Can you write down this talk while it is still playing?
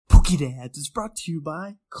PokéDads is brought to you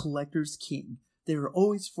by Collectors King. They are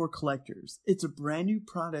always for collectors. It's a brand new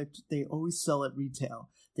product they always sell at retail.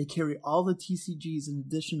 They carry all the TCGs in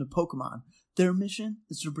addition to Pokemon. Their mission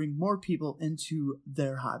is to bring more people into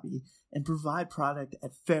their hobby and provide product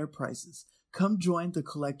at fair prices. Come join the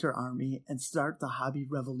collector army and start the hobby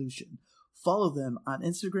revolution. Follow them on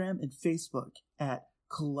Instagram and Facebook at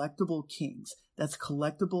Collectible Kings. That's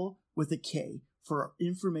collectible with a K for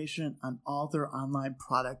information on all their online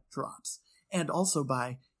product drops. And also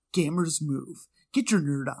by Gamers Move. Get your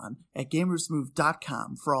nerd on at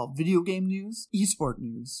gamersmove.com for all video game news, esport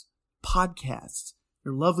news, podcasts,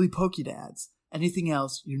 your lovely PokéDads, anything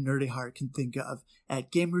else your nerdy heart can think of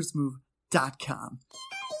at gamersmove.com.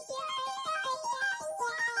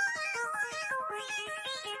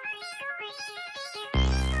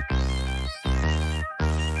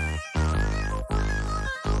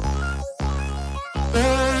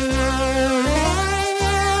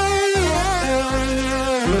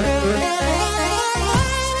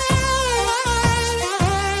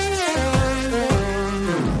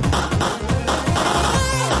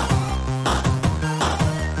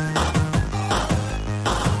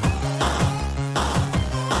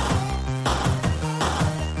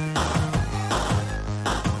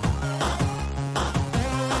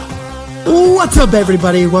 What's up,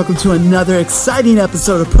 everybody? Welcome to another exciting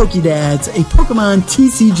episode of PokéDads, a Pokemon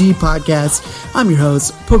TCG podcast. I'm your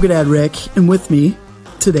host, PokéDad Rick, and with me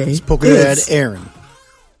today is PokéDad Aaron.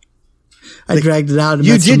 I dragged it out. And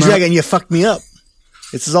you did drag it, and you fucked me up.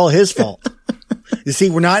 This is all his fault. You see,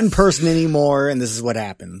 we're not in person anymore, and this is what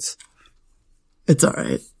happens. It's all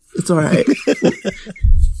right. It's all right.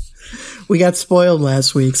 We got spoiled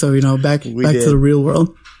last week, so back to the real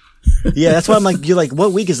world. Yeah, that's why I'm like, you're like,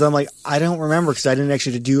 what week is that? I'm like, I don't remember because I didn't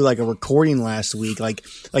actually do like a recording last week, like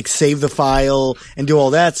save the file and do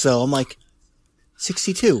all that. So I'm like,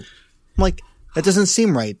 62. I'm like, that doesn't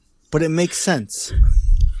seem right, but it makes sense.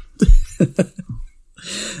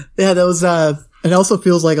 Yeah, that was, it also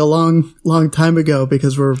feels like a long time ago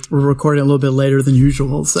because we're recording a little bit later than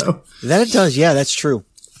usual. So that it does. Yeah, that's true.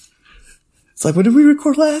 It's like, when did we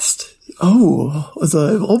record last? Oh,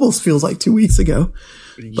 it almost feels like 2 weeks ago.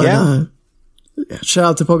 But, yeah. Shout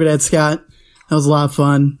out to PokéDad Scott. That was a lot of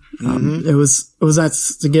fun. It was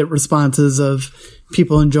nice to get responses of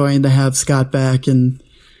people enjoying to have Scott back and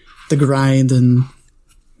the grind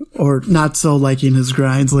or not so liking his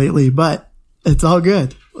grinds lately, but it's all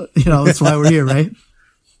good. That's why we're here, right?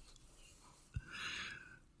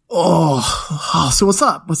 So what's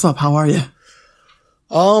up? What's up? How are you?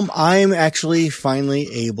 I'm actually finally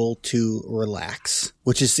able to relax,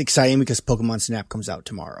 which is exciting because Pokemon Snap comes out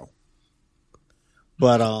tomorrow.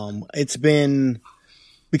 But, it's been,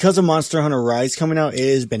 because of Monster Hunter Rise coming out,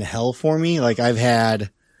 it has been hell for me. Like, I've had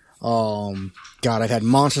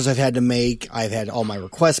monsters I've had to make. I've had all my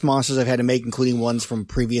request monsters I've had to make, including ones from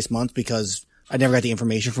previous months because I never got the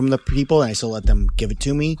information from the people and I still let them give it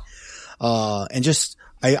to me.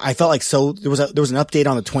 I felt like there was an update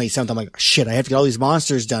on the 27th. I'm like, shit, I have to get all these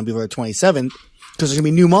monsters done before the 27th because there's gonna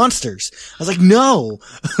be new monsters. I was like, no.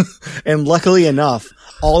 And luckily enough,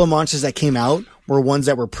 all the monsters that came out were ones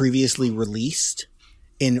that were previously released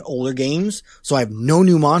in older games. So I have no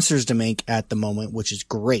new monsters to make at the moment, which is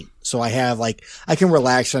great. So I have I can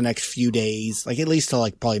relax for the next few days, at least till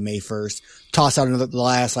probably May 1st, toss out the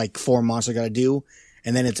last 4 monsters I gotta do,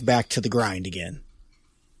 and then it's back to the grind again.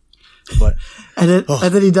 But and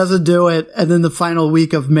then he doesn't do it, and then the final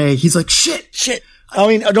week of May, he's like, shit. I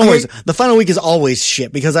mean, don't worry. The final week is always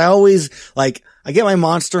shit because I always I get my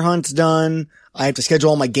monster hunts done. I have to schedule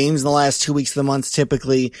all my games in the last 2 weeks of the month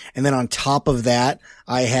typically, and then on top of that,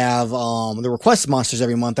 I have the request monsters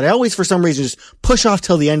every month that I always for some reason just push off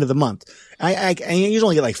till the end of the month. I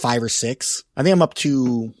usually only get 5 or 6. I think I'm up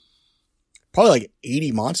to probably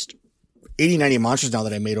 80, 90 monsters now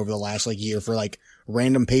that I made over the last year for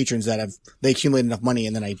random patrons that they accumulate enough money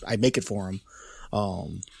and then I make it for them.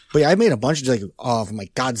 But yeah, I made a bunch of from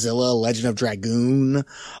Godzilla, Legend of Dragoon,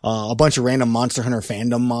 a bunch of random Monster Hunter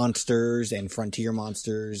fandom monsters and Frontier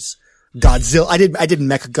monsters. Godzilla. I did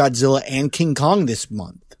Mecha Godzilla and King Kong this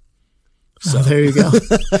month. So there you go.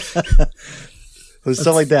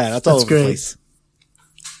 Stuff like that. That's all over the place.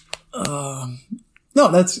 No,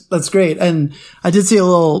 that's great. And I did see a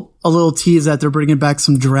little tease that they're bringing back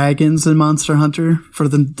some dragons in Monster Hunter for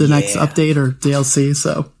the next update or DLC.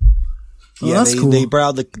 So, that's cool. They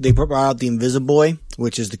brought out the Invisiboy,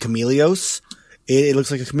 which is the Chameleos. It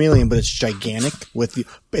looks like a chameleon, but it's gigantic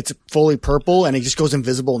it's fully purple and it just goes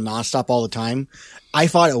invisible nonstop all the time. I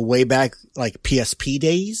fought it way back PSP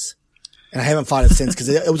days and I haven't fought it since because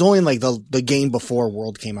it was only in the game before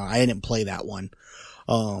World came out. I didn't play that one.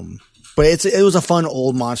 But it was a fun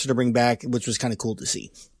old monster to bring back, which was kind of cool to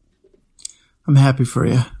see. I'm happy for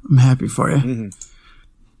you. Mm-hmm.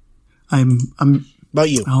 I'm About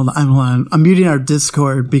you. Hold on. I'm muting our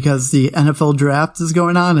Discord because the NFL draft is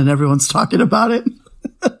going on and everyone's talking about it.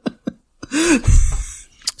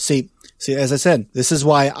 See, as I said, this is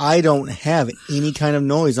why I don't have any kind of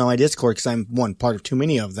noise on my Discord, because I'm part of too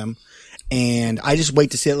many of them. And I just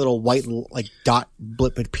wait to see that little white like dot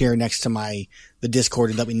blip appear next to the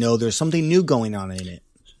Discord and let me know there's something new going on in it.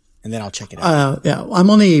 And then I'll check it out. Yeah. I'm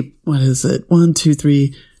only, what is it? 1, 2,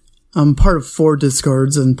 3. I'm part of 4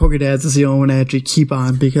 Discords, and PokeDads is the only one I actually keep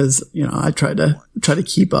on because, I try to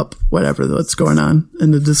keep up what's going on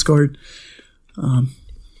in the Discord. I'm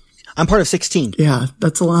part of 16. Yeah,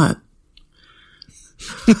 that's a lot.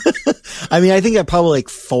 I mean, I think that probably like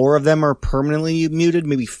 4 of them are permanently muted,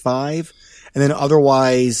 maybe 5. And then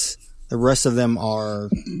otherwise, the rest of them are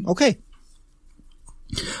okay.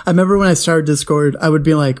 I remember when I started Discord, I would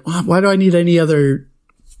be like, why do I need any other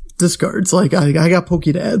Discords? Like, I got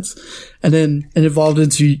PokeDads. And then it evolved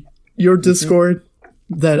into your Discord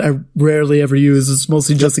that I rarely ever use. It's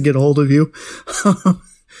mostly just to get a hold of you.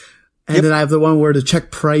 And then I have the one where to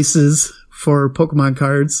check prices for Pokemon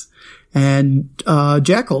cards. And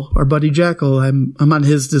Jackal, our buddy Jackal, I'm on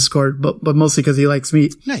his Discord, but mostly because he likes me.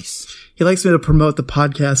 Nice. He likes me to promote the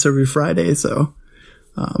podcast every Friday, so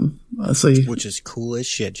which is cool as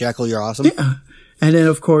shit. Jackal, you're awesome. Yeah. And then,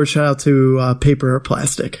 of course, shout out to Paper or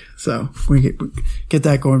Plastic. So we get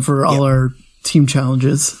that going for all our team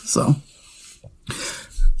challenges. So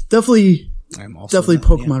definitely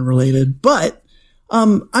Pokemon related, but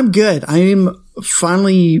I'm good. I'm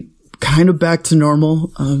finally kind of back to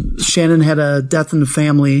normal. Shannon had a death in the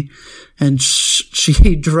family, and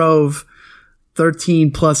she drove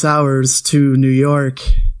 13 plus hours to New York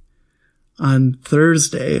on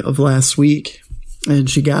Thursday of last week, and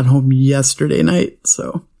she got home yesterday night.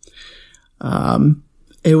 So,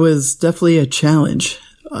 it was definitely a challenge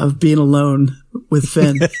of being alone with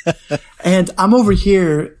Finn. And I'm over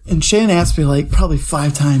here, and Shannon asked me like probably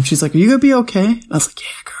 5 times. She's like, "Are you gonna be okay?" And I was like,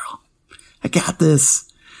 "Yeah, girl, I got this.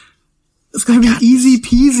 It's going to be easy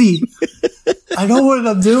peasy. I know what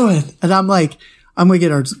I'm doing." And I'm like, I'm going to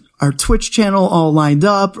get our Twitch channel all lined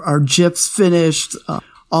up, our GIFs finished,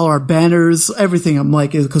 all our banners, everything. I'm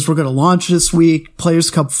like, because we're going to launch this week. Players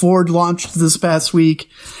Cup Forward launched this past week.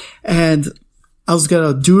 And I was going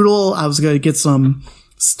to doodle. I was going to get some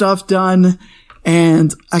stuff done.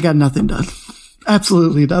 And I got nothing done.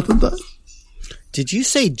 Absolutely nothing done. Did you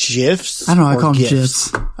say GIFs? I don't know. I call them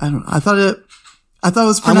GIFs. I don't know. I thought it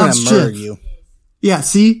was pronounced I'm gonna murder GIF. you. Yeah,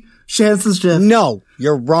 see? Shannon says GIF. No,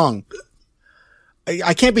 you're wrong.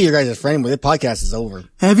 I can't be your guys' friend anymore. The podcast is over.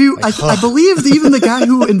 Have you? I believe even the guy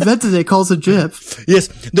who invented it calls it GIF. Yes,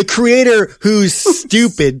 the creator who's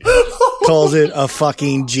stupid calls it a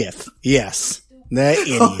fucking GIF. Yes, that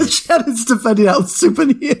idiot. Oh, Shannon's defending how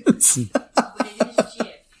stupid he is.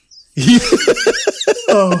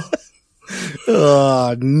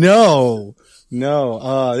 No.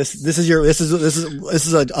 This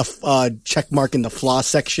is a check mark in the flaw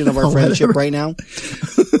section of our friendship right now.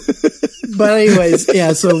 But anyways,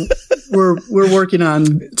 yeah, so we're working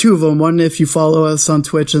on 2 of them. One if you follow us on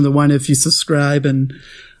Twitch, and the one if you subscribe. And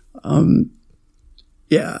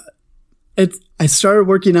I started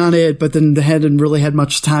working on it, but then hadn't really had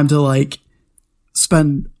much time to like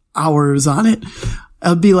spend hours on it.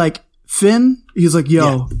 I'd be like, Finn, he's like,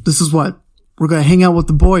 "Yo, this is what we're gonna hang out with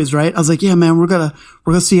the boys, right?" I was like, "Yeah, man, we're gonna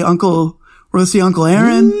see Uncle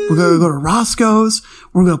Aaron. We're gonna go to Roscoe's.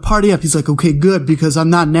 We're gonna party up." He's like, "Okay, good, because I'm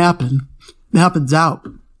not napping. Napping's out."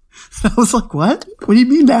 And I was like, "What? What do you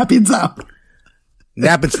mean napping's out?"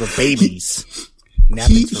 Napping's for babies.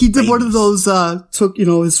 He did one of those, took,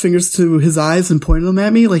 his fingers to his eyes and pointed them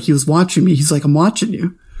at me like he was watching me. He's like, "I'm watching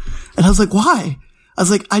you." And I was like, "Why?" I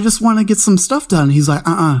was like, "I just want to get some stuff done." He's like,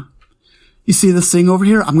 "You see this thing over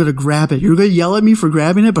here? I'm going to grab it. You're going to yell at me for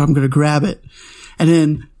grabbing it, but I'm going to grab it. And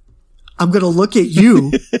then I'm going to look at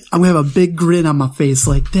you. I'm going to have a big grin on my face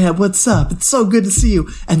like, "Dad, what's up? It's so good to see you."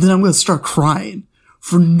 And then I'm going to start crying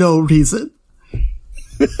for no reason.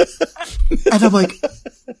 And I'm like,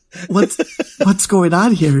 what's going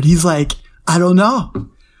on here? And he's like, "I don't know.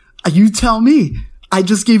 You tell me. I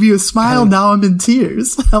just gave you a smile. Now I'm in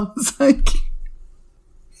tears." I was like,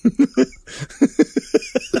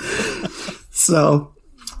 so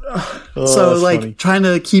like funny. Trying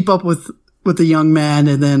to keep up with the young man.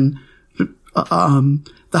 And then,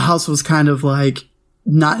 the house was kind of like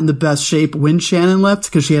not in the best shape when Shannon left,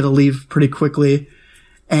 because she had to leave pretty quickly.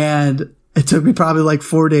 And it took me probably like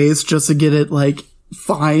 4 days just to get it like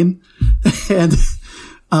fine. And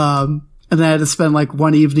And then I had to spend like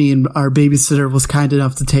one evening. Our babysitter was kind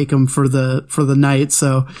enough to take him for the night.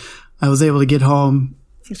 So I was able to get home,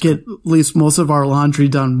 get at least most of our laundry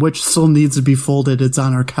done, which still needs to be folded. It's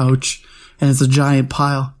on our couch and it's a giant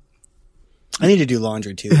pile. I need to do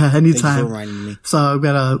laundry too. Yeah, anytime. Thank you for reminding me. So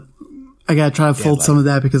I gotta try to fold some of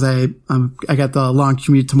that because I got the long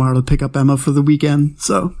commute tomorrow to pick up Emma for the weekend.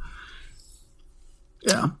 So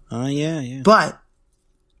yeah. Yeah. But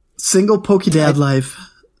single Pokedad life.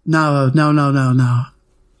 No. And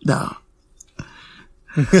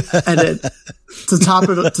to top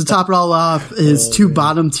it all off, his two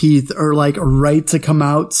bottom teeth are like right to come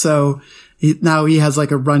out. So now he has like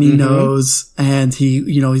a runny nose and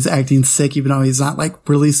he's acting sick, even though he's not like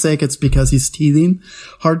really sick. It's because he's teething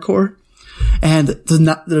hardcore. And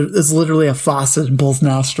there's literally a faucet in both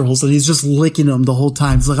nostrils and he's just licking them the whole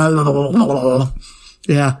time. It's like,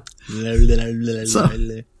 yeah. So.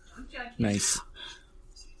 Nice.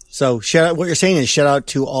 So what you're saying is shout out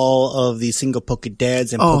to all of the single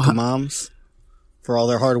Pokedads and Pokemoms for all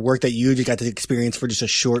their hard work that you just got to experience for just a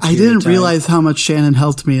short period of time. I didn't realize how much Shannon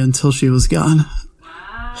helped me until she was gone.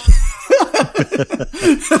 Wow.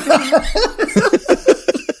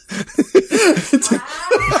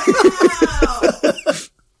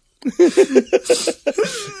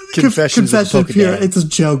 Confession pure. It's a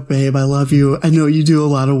joke, babe. I love you. I know you do a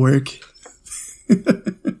lot of work.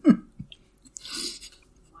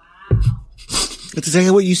 That's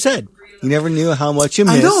exactly what you said. You never knew how much you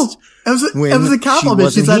missed. I know. It was a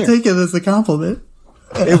compliment. She's not taking it as a compliment.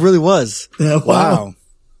 It really was. Yeah, wow.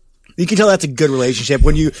 You can tell that's a good relationship.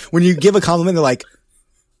 When you give a compliment, they're like,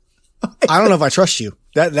 I don't know if I trust you.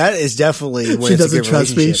 That is definitely when she doesn't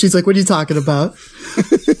trust me. She's like, what are you talking about?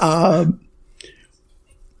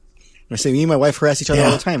 I say me and my wife harass each other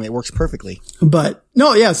all the time. It works perfectly. But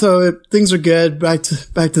no, yeah. So things are good. Back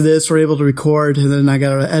to this. We're able to record, and then I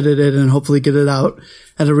got to edit it and hopefully get it out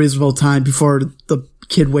at a reasonable time before the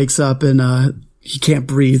kid wakes up and he can't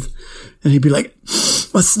breathe, and he'd be like,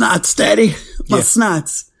 "My snots, daddy, my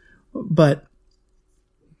snots." But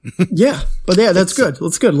yeah, that's good.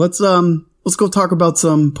 That's good. Let's go talk about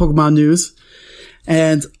some Pokemon news.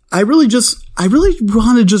 And I really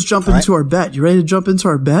want to just jump into our bet. You ready to jump into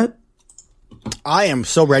our bet? I am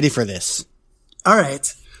so ready for this. All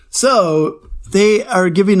right. So they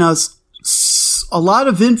are giving us a lot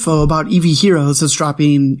of info about EV Heroes that's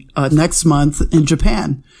dropping next month in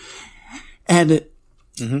Japan. And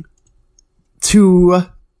to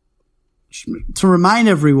remind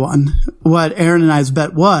everyone what Aaron and I's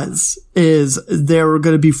bet is there were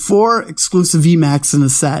going to be 4 exclusive VMAX in a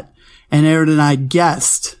set. And Aaron and I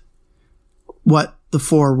guessed what the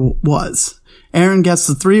 4 was. Aaron guessed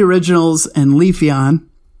the 3 originals and Leafeon.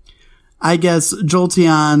 I guess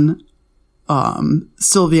Jolteon,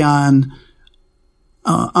 Sylveon,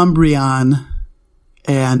 Umbreon,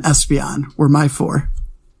 and Espeon were my 4.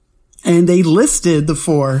 And they listed the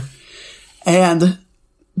 4, and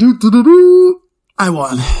I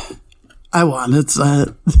won. It's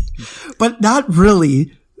but not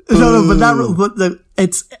really. No, but not really. But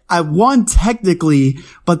I won technically,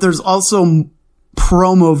 but there's also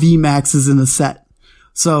promo VMAXs in the set.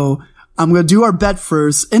 So I'm going to do our bet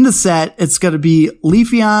first. In the set, it's going to be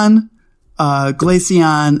Leafeon,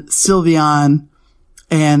 Glaceon, Sylveon,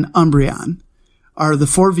 and Umbreon are the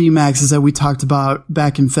 4 VMAXs that we talked about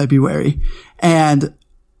back in February. And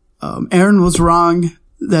Aaron was wrong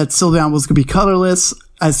that Sylveon was going to be colorless.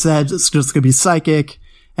 I said it's just going to be psychic.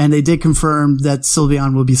 And they did confirm that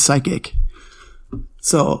Sylveon will be psychic.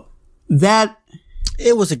 So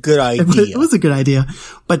it was a good idea. It was a good idea.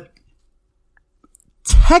 But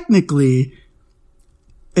technically,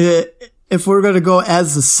 if we're going to go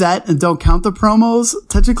as the set and don't count the promos,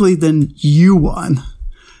 technically then you won.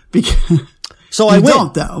 Because so I win.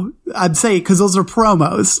 Don't though. I'd say because those are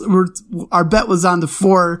promos. Our bet was on the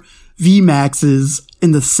 4 VMAXs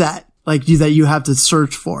in the set, like that you have to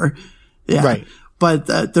search for. Yeah. Right. But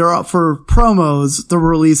for promos, they're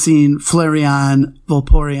releasing Flareon,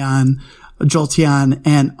 Vaporeon, Jolteon,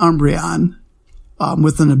 and Umbreon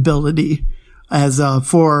with an ability as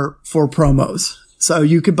for promos. So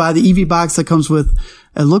you could buy the EV box that comes with,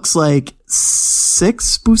 it looks like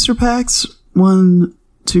 6 booster packs. 1,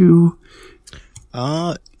 2, 8.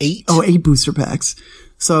 Oh, 8 booster packs.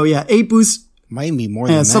 So yeah, 8 boost. Might be more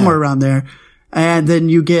than that. Somewhere around there. And then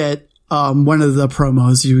you get one of the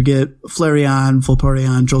promos. You get Flareon,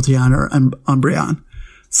 Vaporeon, Jolteon, or Umbreon.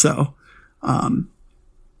 So,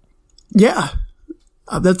 yeah,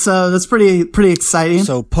 that's pretty exciting.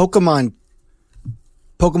 So Pokemon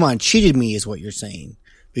cheated me is what you're saying,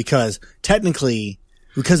 because technically,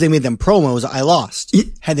 because they made them promos, I lost.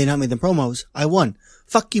 Had they not made them promos, I won.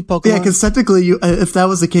 Fuck you, Pokemon. Yeah, because technically, if that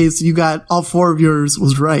was the case, you got all 4 of yours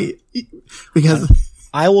was right. Because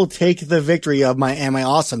I will take the victory of my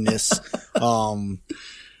awesomeness.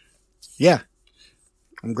 Yeah,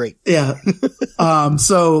 I'm great. Yeah.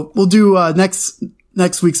 So we'll do next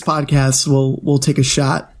week's podcast. We'll take a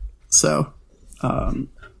shot. So, all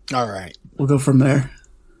right, we'll go from there.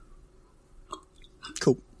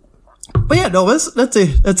 Cool. But yeah, no,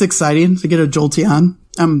 that's exciting to get a Jolteon.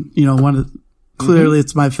 Clearly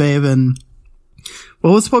it's my fave. And what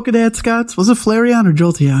was Pokedad Scott's? Was it Flareon or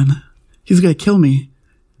Jolteon? He's gonna kill me.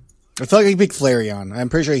 I felt like he picked Flareon. I'm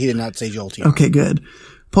pretty sure he did not say Jolteon. Okay, good.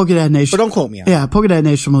 Pokedad Nation. But don't quote me on it. Yeah, Pokedad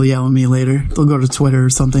Nation will yell at me later. They'll go to Twitter or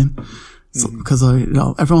something. Because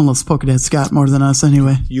everyone loves Pokedad Scott more than us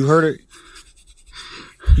anyway. You heard it.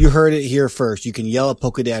 You heard it here first. You can yell at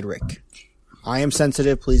Pokedad Rick. I am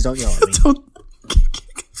sensitive. Please don't yell at me.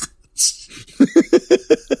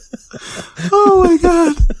 Oh my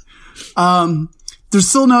god. There's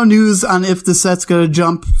still no news on if the set's going to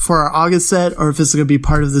jump for our August set or if it's going to be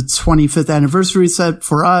part of the 25th anniversary set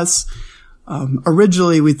for us.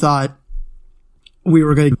 Originally we thought we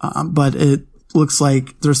were going to, but it looks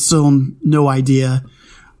like there's still no idea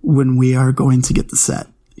when we are going to get the set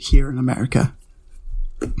here in America.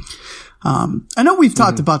 I know we've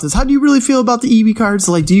talked about this. How do you really feel about the Eevee cards?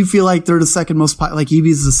 Like, do you feel like they're the second most, Eevee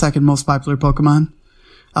is the second most popular Pokemon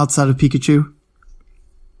outside of Pikachu?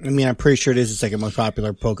 I mean, I'm pretty sure it is the second most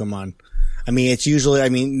popular Pokemon. I mean, it's usually,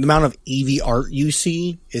 the amount of Eevee art you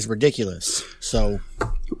see is ridiculous. So,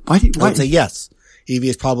 I would say yes. Eevee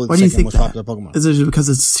is probably the second most popular Pokemon. Is it because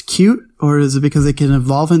it's cute, or is it because it can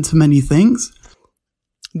evolve into many things?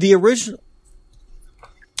 The original,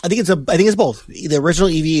 I think it's both. The original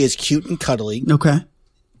Eevee is cute and cuddly. Okay.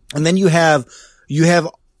 And then you have,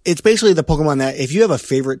 it's basically the Pokemon that if you have a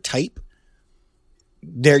favorite type,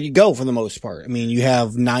 there you go for the most part. I mean, you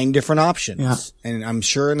have 9 different options. Yeah. And I'm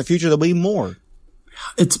sure in the future there'll be more.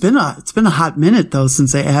 It's been a hot minute though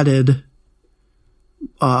since they added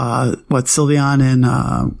Sylveon and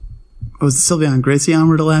was it Sylveon and Glaceon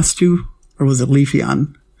were the last 2? Or was it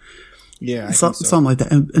Leafeon? Yeah, I think so. Something like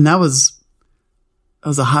that. And that was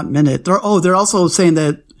a hot minute. They're also saying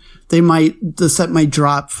that the set might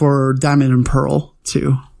drop for Diamond and Pearl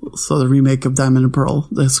too. So the remake of Diamond and Pearl,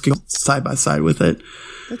 let's go side by side with it.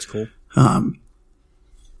 That's cool.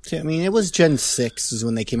 It was Gen 6 is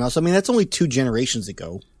when they came out. So, that's only 2 generations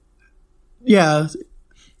ago. Yeah.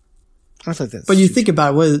 I feel like that's. But you think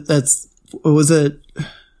about it,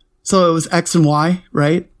 so it was X and Y,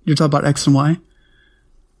 right? You're talking about X and Y?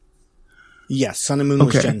 Yes, Sun and Moon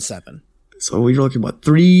was Gen 7. So we're looking at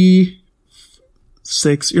 3,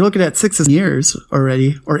 6. You're looking at 6 years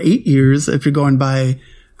already, or 8 years if you're going by,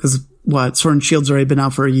 because Sword and Shield's already been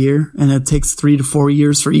out for a year, and it takes 3 to 4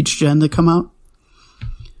 years for each gen to come out.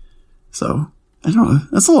 So I don't know.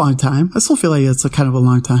 That's a long time. I still feel like it's a kind of a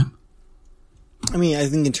long time. I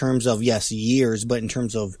think in terms of years, but in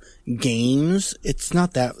terms of games, it's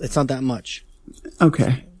not that much.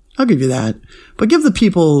 Okay, I'll give you that. But give the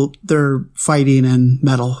people their fighting and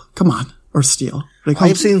metal. Come on. Or steel.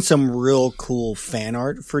 I've seen some real cool fan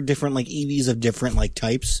art for different Eevees of different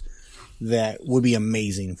types that would be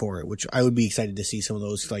amazing for it, which I would be excited to see some of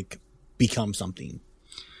those become something.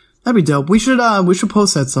 That'd be dope. We should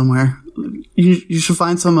post that somewhere. You should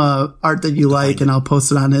find some art that you like and I'll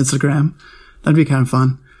post it on Instagram. That'd be kind of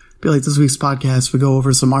fun. Be like this week's podcast, we go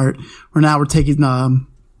over some art. We're taking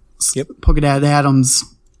Pokedad Adams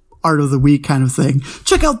art of the week kind of thing.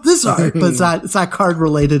 Check out this art, but it's not card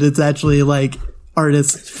related. It's actually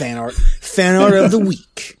artist fan art of the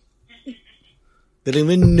week. They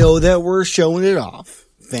didn't even know that we're showing it off.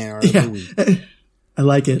 Fan art of the week. I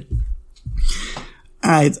like it.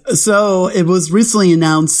 All right. So it was recently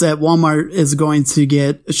announced that Walmart is going to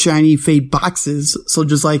get Shiny Fate boxes. So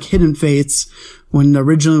just like Hidden Fates, when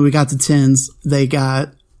originally we got the tins, they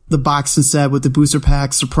got the box instead with the booster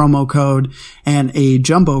packs, the promo code, and a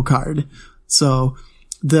jumbo card. So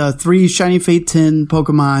the 3 Shiny Fate tin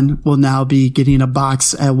Pokemon will now be getting a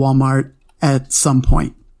box at Walmart at some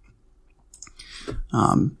point.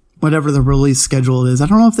 Whatever the release schedule is. I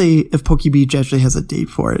don't know if Pokebeach actually has a date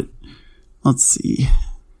for it. Let's see.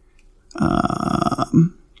 I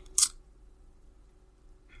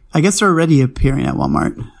guess they're already appearing at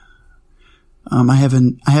Walmart. I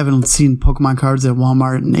haven't seen Pokemon cards at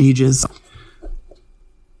Walmart in ages.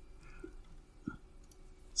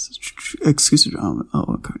 Excuse me. Oh,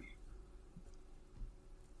 okay.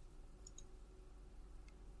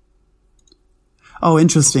 Oh,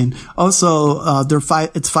 interesting. Also,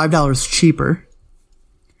 it's $5 cheaper.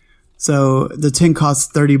 So the tin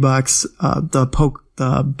costs $30. The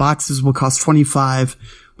the boxes will cost $25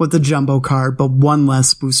 with the jumbo card, but one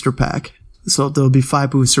less booster pack. So there'll be 5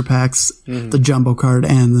 booster packs, the jumbo card,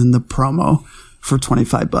 and then the promo for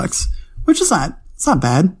 $25, which is it's not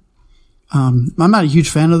bad. I'm not a huge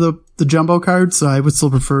fan of the jumbo card, so I would still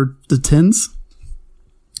prefer the tins.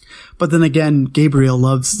 But then again, Gabriel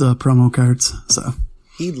loves the promo cards, so.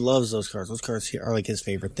 He loves those cards. Those cards are like his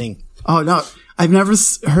favorite thing. Oh, no. I've never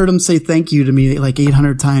heard him say thank you to me like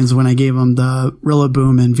 800 times when I gave him the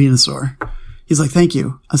Rillaboom and Venusaur. He's like, thank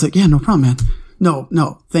you. I was like, yeah, no problem, man.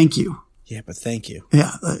 No, thank you. Yeah, but thank you.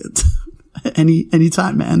 Yeah.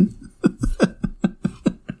 Anytime, man.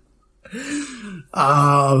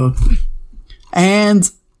 And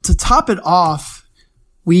to top it off,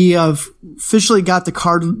 we have officially got the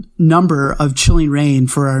card number of Chilling Reign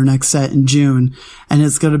for our next set in June, and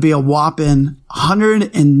it's going to be a whopping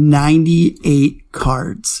 198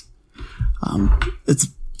 cards. It's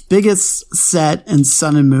biggest set in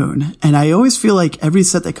Sun and Moon, and I always feel like every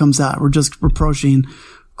set that comes out, we're just approaching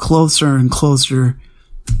closer and closer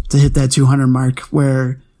to hit that 200 mark,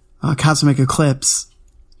 where Cosmic Eclipse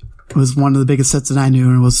was one of the biggest sets that I knew,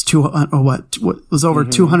 and it was was over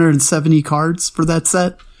 270 cards for that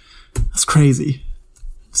set. That's crazy.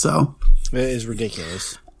 So it is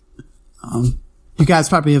ridiculous. You guys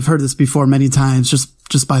probably have heard this before many times,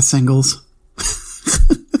 just by singles.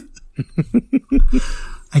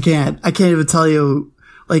 I can't even tell you,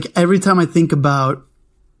 like, every time I think about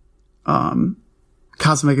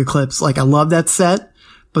Cosmic Eclipse, like, I love that set,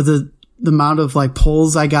 but the amount of like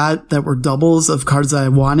pulls I got that were doubles of cards that I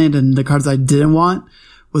wanted and the cards I didn't want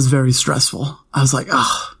was very stressful. I was like,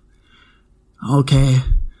 oh, okay,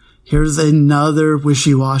 here's another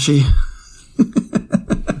wishy-washy.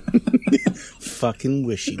 Fucking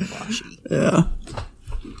wishy-washy. Yeah.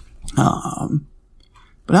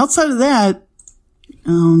 But outside of that,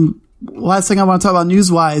 last thing I want to talk about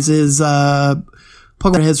news-wise is,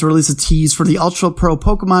 Pokemon has released a tease for the Ultra Pro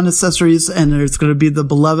Pokemon accessories, and there's going to be the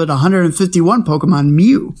beloved 151 Pokemon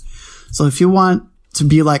Mew. So if you want to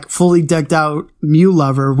be like fully decked out Mew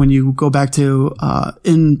lover when you go back to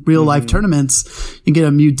in real life tournaments, you get a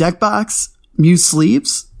Mew deck box, Mew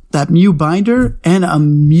sleeves, that Mew binder, and a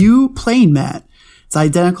Mew playing mat. It's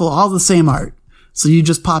identical, all the same art. So you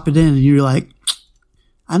just pop it in and you're like,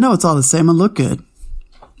 I know it's all the same and look good.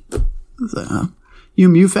 So, you a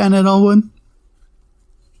Mew fan at all, Wood?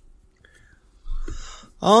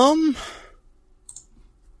 I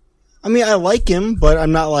mean, I like him, but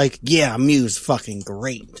I'm not like, yeah, Mew's fucking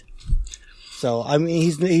great. So, I mean,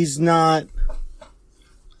 he's not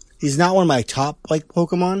one of my top, like,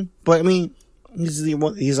 Pokemon, but I mean,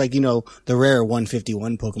 he's like, you know, the rare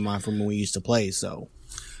 151 Pokemon from when we used to play, so.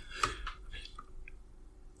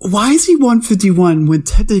 Why is he 151 when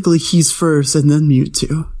technically he's first and then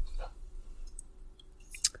Mewtwo?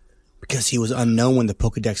 Because he was unknown when the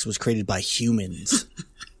Pokedex was created by humans.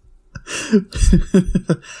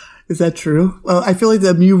 Is that true? Well, I feel like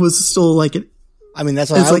that Mew was still like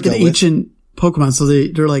that's what it's like an ancient Pokemon, so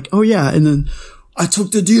they're like, oh yeah, and then I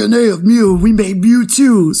took the DNA of Mew, we made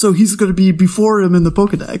Mewtwo, so he's going to be before him in the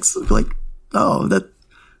Pokedex. Like, oh, that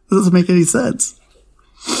doesn't make any sense.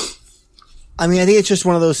 I mean, I think it's just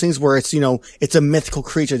one of those things where it's, you know, it's a mythical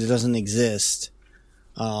creature that doesn't exist.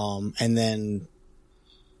 And then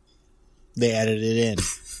they added it in.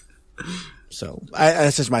 So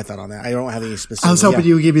that's just my thought on that. I don't have any specific. I was hoping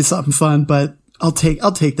you would give me something fun, but I'll take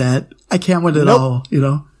that. I can't win it all, you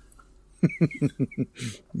know?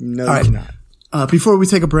 No, all right. You're not. Before we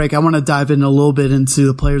take a break, I want to dive in a little bit into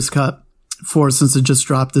the Players' Cup since it just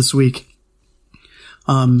dropped this week.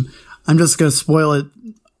 I'm just going to spoil it.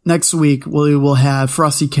 Next week, we will have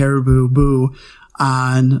Frosty Caribou Boo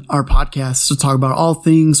on our podcast to talk about all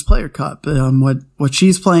things Player Cup, what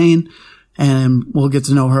she's playing, and we'll get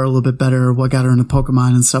to know her a little bit better, what got her into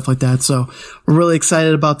Pokemon and stuff like that. So we're really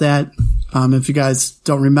excited about that. If you guys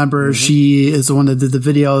don't remember, she is the one that did the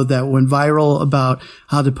video that went viral about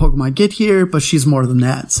how did Pokemon get here, but she's more than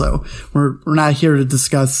that. So we're not here to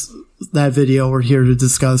discuss that video. We're here to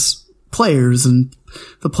discuss players and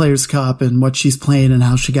the Players' Cup and what she's playing and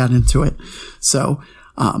how she got into it. So,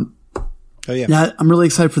 yeah, I'm really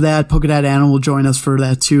excited for that. Polkadot Anna will join us for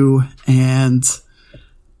that too. And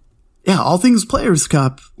yeah, all things Players'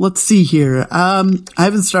 Cup. Let's see here. I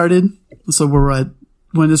haven't started. So we're at,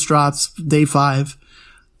 when this drops, day 5.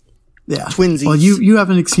 Yeah. Twinsies. Well, you have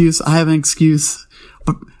an excuse. I have an excuse.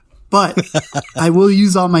 But I will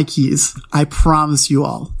use all my keys. I promise you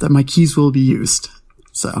all that my keys will be used.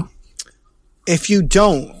 So. If you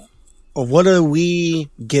don't, what do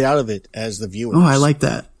we get out of it as the viewers? Oh, I like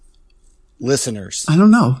that. Listeners. I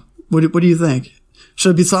don't know. What do you think?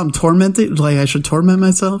 Should it be something tormenting? Like I should torment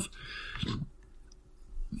myself?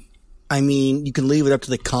 I mean, you can leave it up to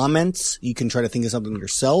the comments. You can try to think of something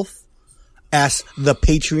yourself. Ask the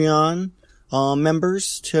Patreon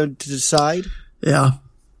members to decide. Yeah.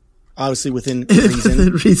 Obviously within reason.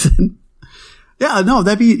 Within reason. Yeah, no,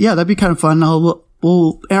 that'd be kind of fun. Aaron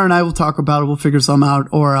and I will talk about it. We'll figure something out,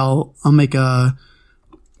 or I'll make a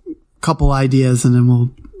couple ideas and then we'll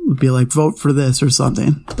be like, vote for this or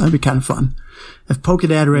something. That'd be kind of fun. If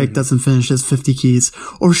Pokedadric doesn't finish his 50 keys,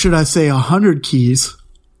 or should I say 100 keys?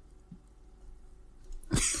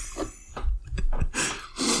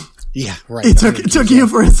 Yeah, right. It took you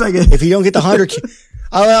for a second. If you don't get the 100 keys,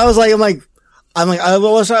 I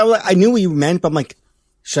knew what you meant, but I'm like,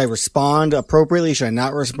 should I respond appropriately? Should I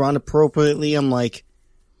not respond appropriately? I'm like,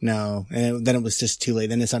 no. And then it was just too late.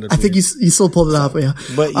 Then it sounded I think you still pulled it off, yeah.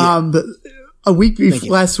 But yeah.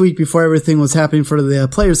 Last week before everything was happening for the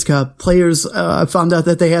Players Cup, players found out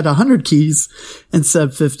that they had 100 keys instead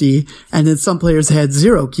of 50, and then some players had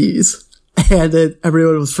 0 keys. And then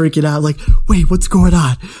everyone was freaking out, like, wait, what's going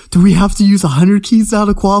on? Do we have to use 100 keys now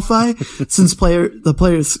to qualify? Since the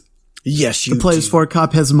Players 4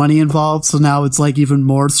 Cup has money involved, so now it's like even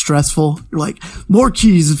more stressful. You're like, more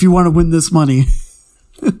keys if you want to win this money.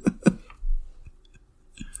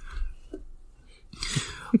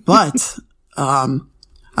 But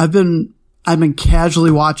I've been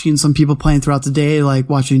casually watching some people playing throughout the day, like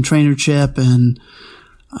watching Trainer Chip and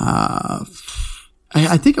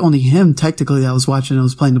I think only him technically that I was watching. I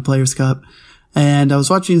was playing the Players Cup, and I was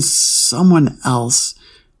watching someone else.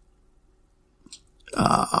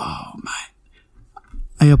 Oh my!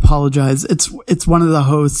 I apologize. It's one of the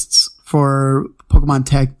hosts for Pokemon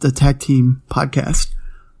Tech, the Tech Team podcast.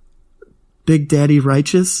 Big Daddy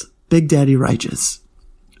Righteous.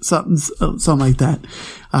 Something like that.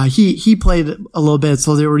 He played a little bit,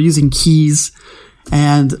 so they were using keys,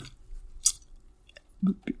 and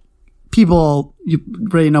people, you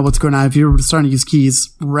already know what's going on. If you're starting to use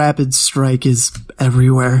keys, Rapid Strike is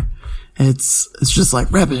everywhere. It's just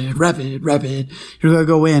like rapid. You're going to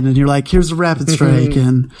go in and you're like, here's a Rapid Strike.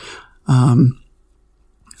 And,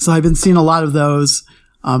 so I've been seeing a lot of those.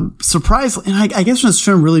 Surprise, and I guess this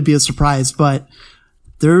shouldn't really be a surprise, but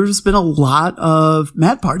there's been a lot of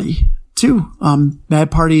Mad Party too.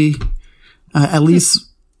 Mad Party, at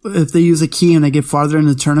least if they use a key and they get farther in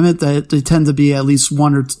the tournament, that they tend to be at least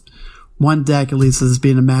one deck at least as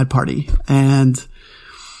being a Mad Party. And,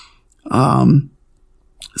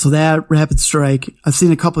 so that Rapid Strike, I've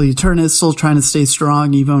seen a couple of Eternists still trying to stay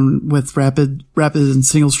strong, even with Rapid and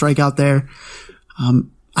Single Strike out there. I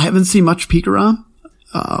haven't seen much Pikarom.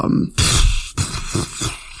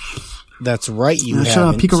 That's right.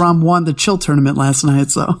 Pikarom won the Chill tournament last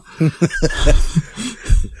night, so.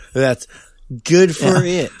 That's good for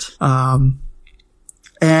it.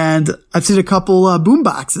 And I've seen a couple, boom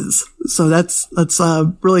boxes. So that's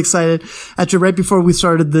really excited. Actually, right before we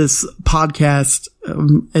started this podcast,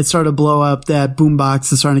 it started to blow up that boom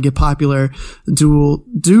box is starting to get popular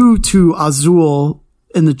due to Azul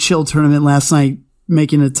in the Chill tournament last night,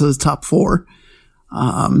 making it to the top 4.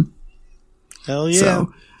 Hell yeah.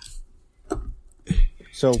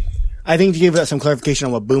 So I think to give some clarification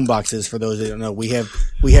on what Boombox is for those that don't know, we have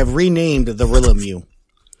renamed the Rillamew.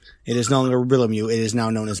 It is no longer Rillamew. It is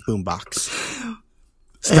now known as Boombox.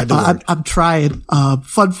 I'm trying.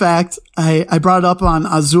 Fun fact, I brought it up on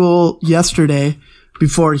Azul yesterday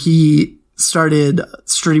before he started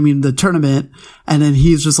streaming the tournament, and then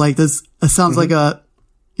he's just like, this, it sounds like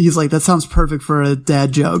he's like, that sounds perfect for a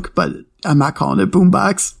dad joke, but I'm not calling it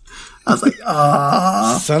Boombox. I was like,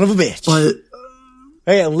 son of a bitch. But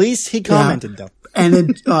hey, at least he commented though. And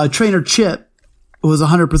then, Trainer Chip was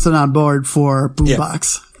 100% on board for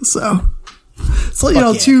Boombox. Yeah. So you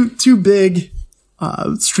know, two big,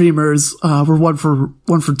 streamers, were one for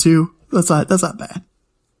 2. That's not bad.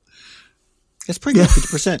 It's pretty good,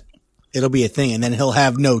 50%. It'll be a thing, and then he'll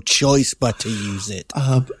have no choice but to use it.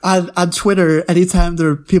 On Twitter, anytime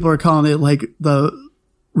people are calling it like the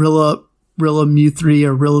Rillamew 3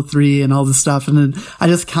 or Rilla 3 and all this stuff, and then I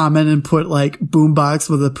just comment and put like Boombox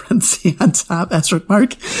with a parenthesis on top, asterisk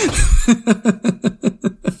mark.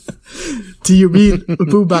 Do you mean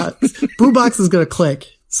Boombox? Boombox is gonna click.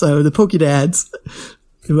 So the Pokedads,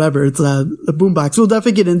 whoever, it's the Boombox. We'll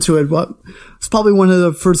definitely get into it. But it's probably one of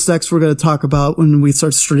the first decks we're going to talk about when we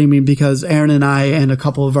start streaming, because Aaron and I and a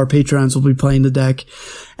couple of our Patreons will be playing the deck.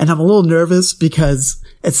 And I'm a little nervous because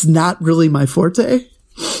it's not really my forte.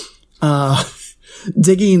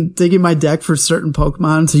 Digging my deck for certain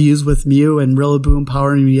Pokemon to use with Mew and Rillaboom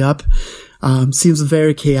powering me up. seems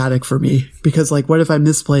very chaotic for me because like, what if I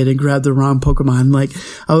misplayed and grabbed the wrong Pokemon? Like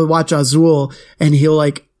I would watch Azul and he'll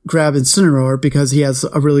like grab Incineroar because he has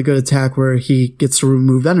a really good attack where he gets to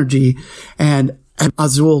remove energy. And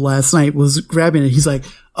Azul last night was grabbing it. He's like,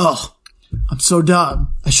 oh, I'm so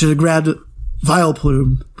dumb. I should have grabbed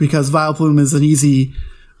Vileplume because Vileplume is an easy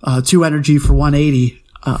 2 energy for 180.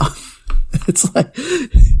 It's like,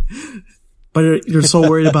 but you're so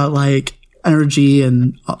worried about like energy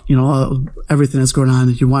and, everything that's going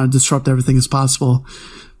on. You want to disrupt everything as possible.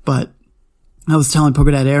 But I was telling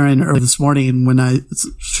Pokédad Aaron early this morning when I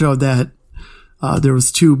showed that, there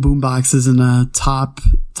was 2 boom boxes in the top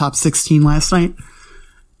 16 last night.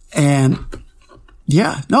 And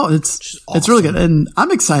yeah, no, it's awesome. It's really good. And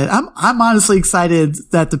I'm excited. I'm honestly excited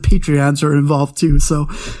that the Patreons are involved too. So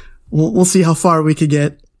we'll see how far we could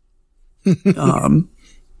get.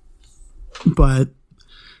 But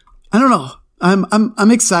I don't know.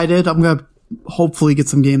 I'm excited. I'm going to hopefully get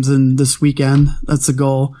some games in this weekend. That's the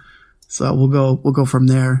goal. So we'll go from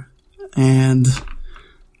there. And,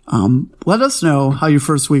 let us know how your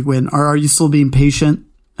first week went. Or are you still being patient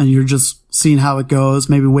and you're just seeing how it goes?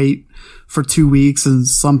 Maybe wait for 2 weeks and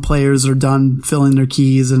some players are done filling their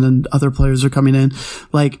keys and then other players are coming in.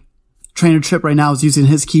 Like Trainer Chip right now is using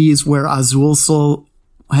his keys where Azul still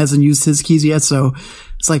hasn't used his keys yet. So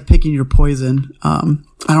it's like picking your poison. I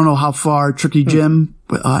don't know how far Tricky Jim,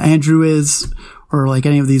 Andrew is or like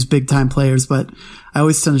any of these big time players, but I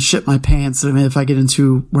always tend to shit my pants if I get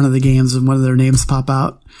into one of the games and one of their names pop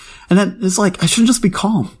out. And then it's like, I should just be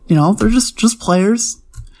calm. They're just players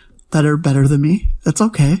that are better than me. That's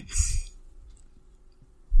okay.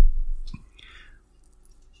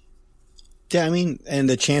 Yeah, I mean, and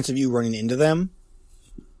the chance of you running into them,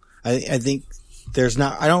 I think I'm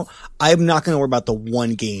not going to worry about the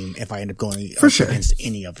one game if I end up going against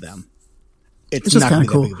any of them. It's not going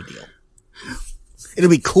to be that big of a deal. It'll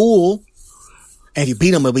be cool. And if you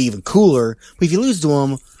beat them, it'll be even cooler. But if you lose to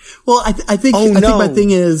them, well, I think my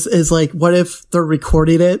thing is like, what if they're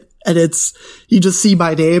recording it and it's, you just see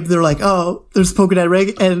my name, they're like, oh, there's Pokédad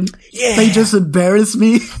Rig, and they just embarrass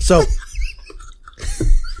me.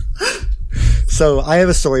 So I have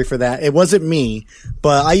a story for that. It wasn't me,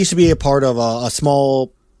 but I used to be a part of a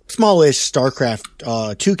smallish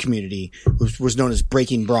StarCraft 2 community, which was known as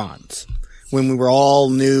Breaking Bronze. When we were all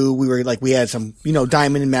new, we had some,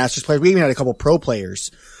 Diamond and Masters players. We even had a couple pro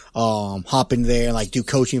players, hop in there and like do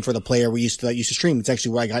coaching for the player we used to stream. It's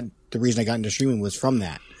actually where the reason I got into streaming was from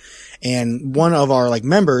that. And one of our like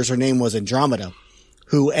members, her name was Andromeda,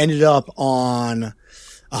 who ended up on,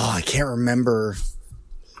 I can't remember.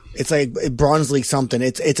 It's like Bronze League something.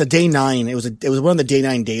 It's a day 9. It was one of the day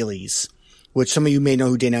 9 dailies, which some of you may know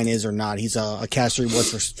who Day 9 is or not. He's a caster. He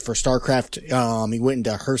was for StarCraft. He went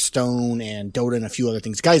into Hearthstone and Dota and a few other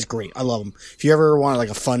things. The guy's great. I love him. If you ever want like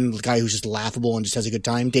a fun guy who's just laughable and just has a good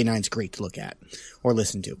time, Day 9's great to look at or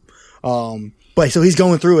listen to. But so he's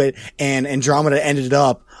going through it, and Andromeda ended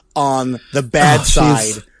up on the bad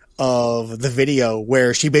side of the video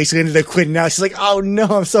where she basically ended up quitting out. She's like, oh no,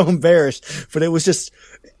 I'm so embarrassed. But it was just,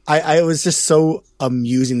 I was just so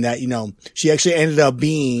amusing that, she actually ended up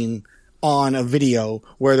being on a video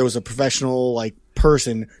where there was a professional like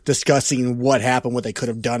person discussing what happened, what they could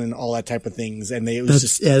have done and all that type of things. And it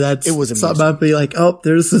was it was amazing. Something about be like, oh,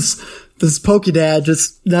 there's this Pokédad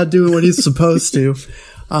just not doing what he's supposed to.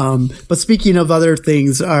 But speaking of other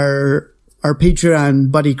things, our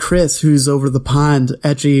Patreon buddy Chris, who's over the pond,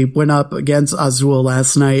 actually went up against Azul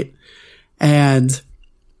last night. And,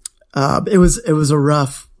 it was a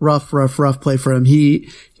rough play for him. He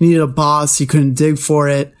needed a boss. He couldn't dig for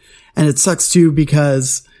it. And it sucks too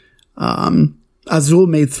because, Azul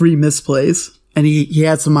made 3 misplays and he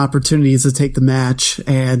had some opportunities to take the match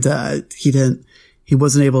and, he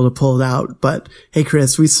wasn't able to pull it out. But hey,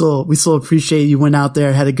 Chris, we still appreciate you went out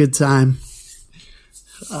there, had a good time.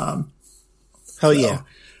 Hell yeah.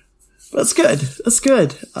 That's good. That's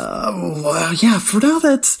good. Well, yeah, for now,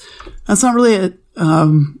 that's not really it.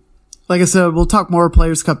 Like I said, we'll talk more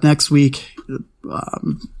Players Cup next week,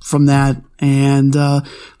 from that. And,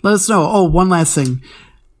 let us know. Oh, one last thing.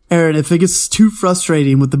 Aaron, if it gets too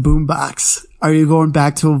frustrating with the boombox, are you going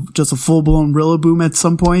back to just a full-blown Rillaboom at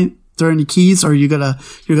some point during the keys, or are you're gonna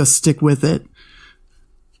stick with it?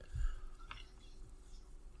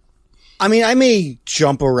 I mean, I may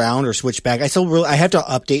jump around or switch back. I have to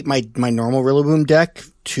update my normal Rillaboom deck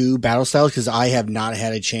to Battle Styles because I have not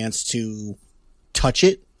had a chance to touch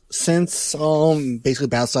it since basically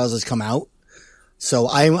Battle Styles has come out. So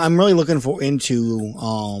I'm really looking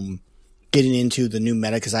into getting into the new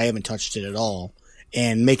meta because I haven't touched it at all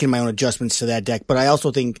and making my own adjustments to that deck. But I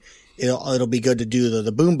also think it'll be good to do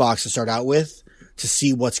the boombox to start out with to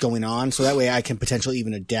see what's going on. So that way I can potentially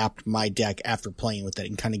even adapt my deck after playing with it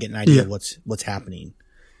and kind of get an idea of what's happening.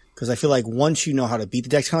 Cause I feel like once you know how to beat the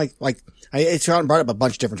deck, kind of it's brought up a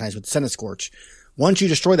bunch of different times with Senate Scorch. Once you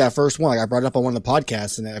destroy that first one, like I brought it up on one of the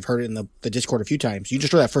podcasts and I've heard it in the Discord a few times, you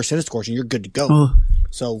destroy that first Senate Scorch and you're good to go.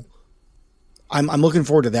 So I'm looking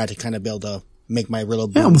forward to that to kind of be able to make my real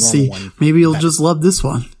we'll see. One. Maybe you'll just love this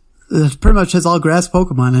one. It pretty much has all grass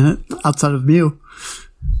Pokemon in it outside of Mew.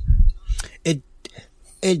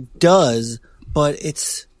 It does, but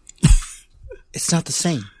it's not the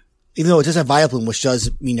same. Even though it does have Vileplume, which does,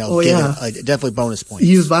 a definitely bonus points.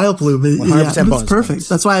 You use Vileplume. 100% bonus perfect. Points.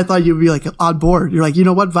 That's why I thought you'd be like on board. You're like, you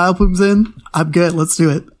know what? Vileplume's in. I'm good. Let's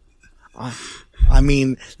do it. I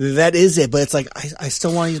mean, that is it, but it's like, I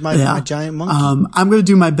still want to use my giant monkey. I'm going to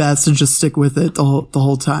do my best to just stick with it the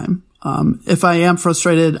whole time. If I am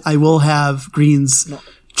frustrated, I will have Green's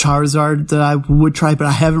Charizard that I would try, but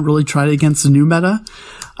I haven't really tried it against the new meta.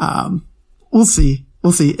 We'll see.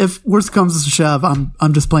 We'll see. If worst comes to shove,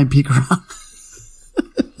 I'm just playing Pikarom.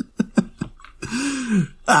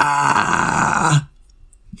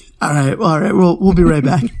 All right. We'll be right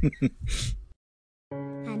back.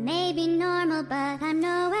 I may be normal, but I'm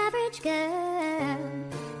no average girl.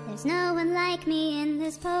 There's no one like me in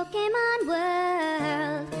this Pokemon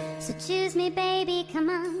world. So choose me, baby, come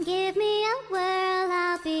on, give me a whirl.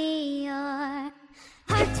 I'll be your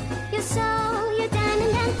heart, your soul, your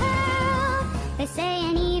diamond and pearl. They say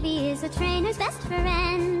an Eevee is a trainer's best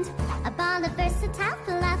friend, a ball of versatile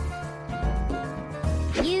fluff.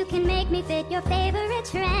 You can make me fit your favorite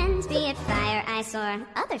trend, be it fire, ice, or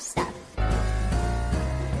other stuff.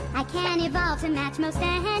 I can evolve to match most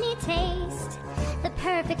any taste, the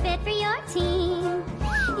perfect fit for your team.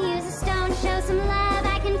 Use a stone, show some love,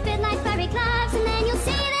 I can fit like furry gloves, and then you'll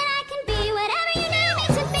see that I can be whatever you need me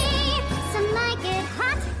to be. Some like it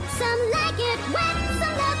hot, some like it wet,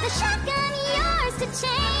 some love the shotgun, yours to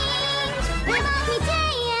change. Revolve me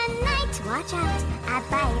day and night, watch out, I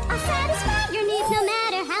bite, I'll satisfy your needs no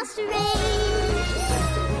matter how strange.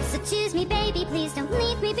 So choose me, baby, please don't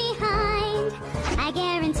leave me behind. I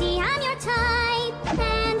guarantee I'm your type,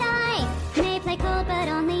 and I may play cold, but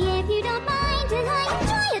only if you don't mind. And I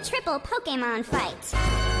enjoy a triple Pokemon fight.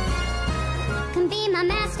 Come be my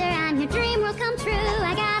master, I'm your dream will come true.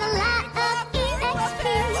 I got a lot of EXP.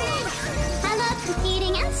 I love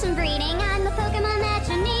competing and some breeding. I'm the Pokemon that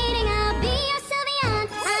you're needing. I'll be your Sylveon,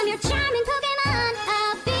 I'm your charming Pokemon.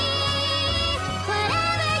 I'll be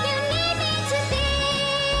whatever you need me to be.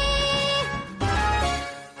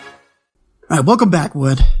 All right, welcome back,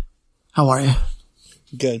 Wood. How are you?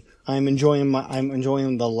 Good. I'm enjoying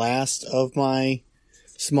the last of my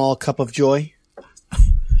small cup of joy.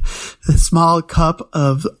 A small cup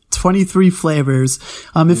of 23 flavors.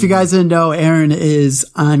 If you guys didn't know, Aaron is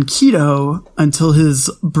on keto until his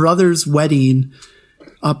brother's wedding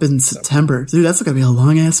up in September. Dude, that's going to be a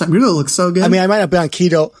long ass time. You're going to look so good. I mean, I might not be on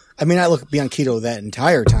keto. I may not be on keto that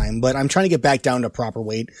entire time, but I'm trying to get back down to proper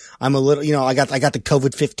weight. I'm a little, I got the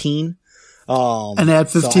COVID-15. And add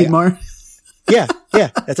 15 more? Yeah.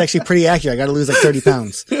 That's actually pretty accurate. I got to lose like 30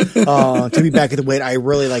 pounds, to be back at the weight I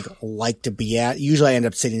really like to be at. Usually I end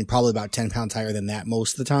up sitting probably about 10 pounds higher than that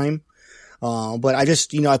most of the time. But I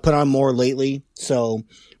just, I put on more lately. So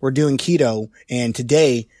we're doing keto. And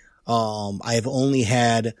today, I've only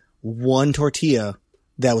had one tortilla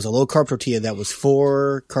that was a low carb tortilla that was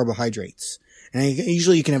 4 carbohydrates. And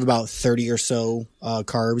usually you can have about 30 or so,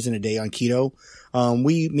 carbs in a day on keto.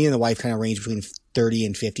 Me and the wife kind of range between 30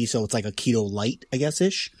 and 50. So it's like a keto light, I guess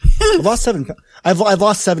ish. I've lost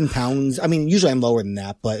 7 pounds. I mean, usually I'm lower than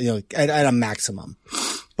that, but at a maximum,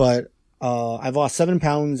 but, I've lost 7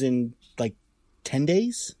 pounds in like 10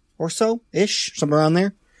 days or so ish, somewhere around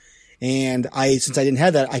there. And since I didn't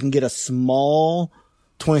have that, I can get a small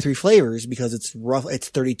 23 flavors because it's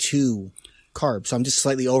 32 carbs. So I'm just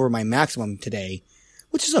slightly over my maximum today,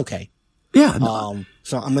 which is okay. Yeah. No.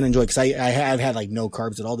 So I'm going to enjoy it because I've had like no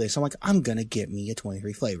carbs at all day. So I'm like, I'm going to get me a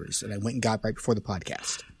 23 flavors. And I went and got right before the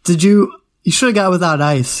podcast. You should have got without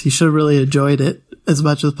ice. You should have really enjoyed it as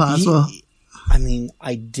much as possible. I mean,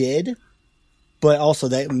 I did, but also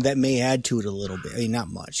that may add to it a little bit. I mean, not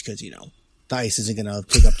much because, the ice isn't going to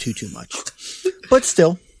take up too much, but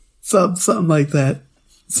still. Something like that.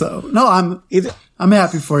 So no, I'm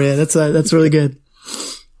happy for you. That's really good.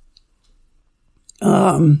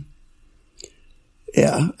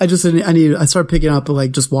 Yeah, I started picking up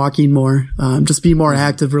like just walking more, just being more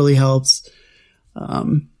active really helps.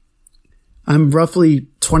 I'm roughly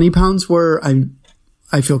 20 pounds where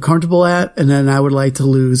I feel comfortable at, and then I would like to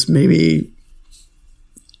lose maybe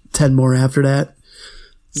 10 more after that.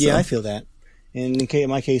 Yeah, I feel that. And in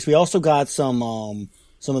my case, we also got some of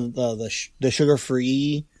the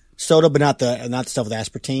sugar-free soda, but not the stuff with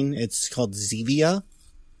aspartame. It's called Zevia,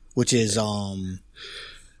 which is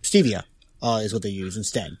stevia is what they use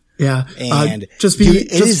instead. Yeah, and it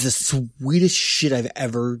is the sweetest shit I've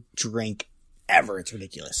ever drank ever. It's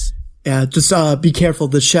ridiculous. Yeah, just be careful.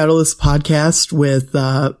 The Shadowless podcast with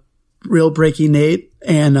Real Breaking Nate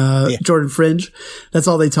and Jordan Fringe. That's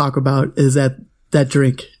all they talk about is that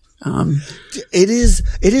drink. It is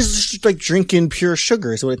just like drinking pure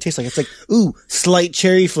sugar is what it tastes like. It's like, ooh, slight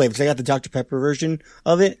cherry flavor. 'Cause I got the Dr. Pepper version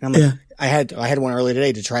of it. And I'm like, I had one earlier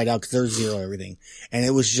today to try it out because there's zero everything. And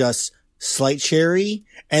it was just slight cherry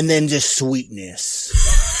and then just sweetness.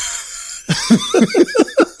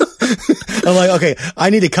 I'm like, okay,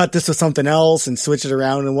 I need to cut this with something else and switch it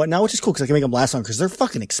around and whatnot, which is cool because I can make them last longer because they're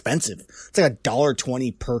fucking expensive. It's like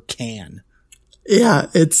 $1.20 per can. Yeah,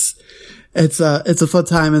 it's a fun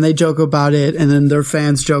time, and they joke about it, and then their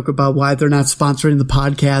fans joke about why they're not sponsoring the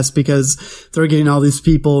podcast because they're getting all these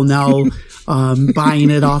people now buying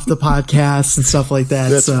it off the podcast and stuff like that.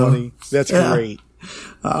 That's funny. That's great.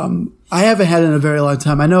 I haven't had it in a very long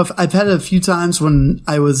time. I know I've had it a few times when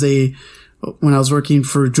I was working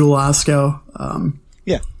for Jewel Osco.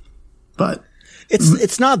 But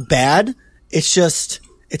it's not bad. It's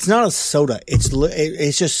not a soda.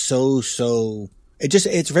 It's just so.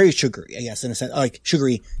 It's very sugary, I guess, in a sense, like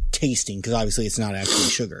sugary tasting, because obviously it's not actually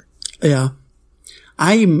sugar. Yeah.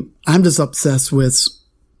 I'm just obsessed with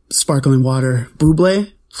sparkling water.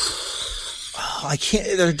 Buble. I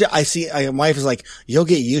can't, my wife is like, you'll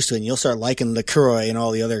get used to it and you'll start liking LaCroix and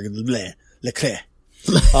all the other LaCroix.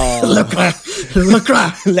 LaCroix.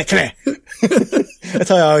 That's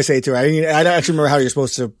how I always say it to her. I don't actually remember how you're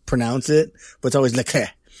supposed to pronounce it, but it's always LaCroix.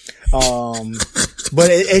 But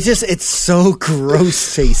it's so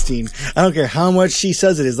gross tasting. I don't care how much she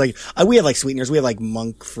says it is. Like, we have like sweeteners. We have like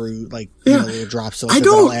monk fruit, like, little drops of that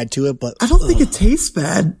I'll add to it, but I don't think it tastes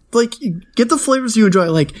bad. Like, get the flavors you enjoy.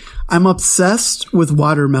 Like, I'm obsessed with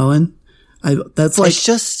watermelon. It's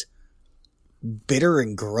just bitter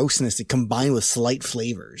and grossness combined with slight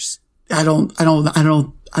flavors. I don't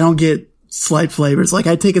get slight flavors. Like,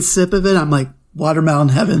 I take a sip of it, I'm like, watermelon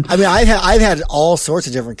heaven. I mean, I've had all sorts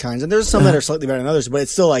of different kinds, and there's some that are slightly better than others, but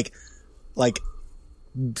it's still like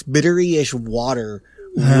bittery-ish water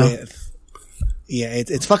with,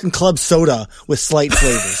 it's fucking club soda with slight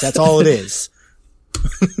flavors. That's all it is.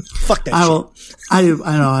 Fuck that shit. I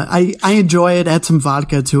know. I enjoy it. Add some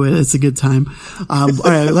vodka to it. It's a good time. All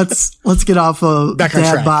right, let's get off of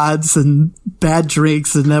dad bods and bad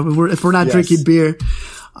drinks, and if we're not drinking beer.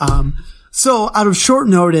 So out of short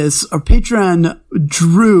notice, our Patreon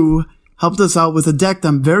Drew helped us out with a deck that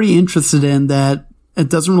I'm very interested in that it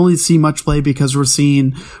doesn't really see much play because we're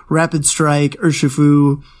seeing Rapid Strike,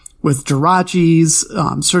 Urshifu with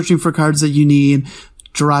Jirachis, searching for cards that you need,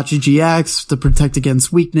 Jirachi GX to protect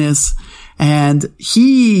against weakness. And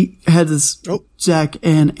he had this deck,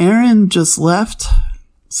 and Aaron just left.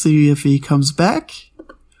 See if he comes back.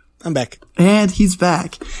 I'm back. And he's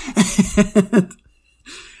back.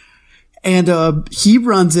 And he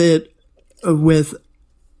runs it with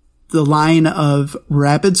the line of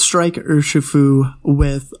Rapid Strike Urshifu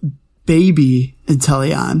with Baby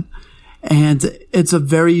Inteleon. And it's a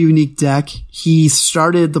very unique deck. He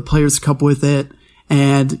started the Players' Cup with it,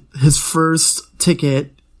 and his first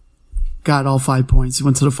ticket got all 5 points. He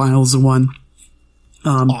went to the finals and won.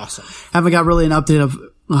 Awesome. Haven't got really an update of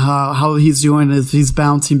how he's doing, if he's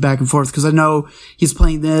bouncing back and forth, because I know he's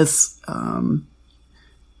playing this.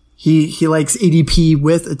 He likes ADP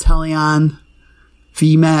with Inteleon,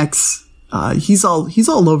 VMAX. He's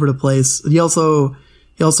all over the place. He also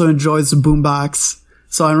enjoys the boombox.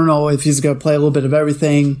 So I don't know if he's going to play a little bit of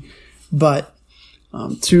everything, but,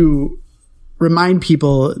 to remind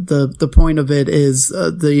people, the point of it is,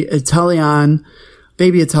 the Inteleon,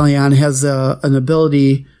 Baby Inteleon has, an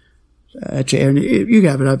ability, actually, Aaron, you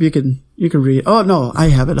have it up. You can read it. Oh, no, I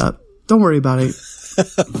have it up. Don't worry about it.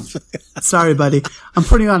 Sorry, buddy. I'm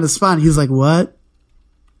putting you on the spot. He's like, what?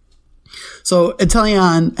 So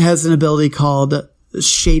Inteleon has an ability called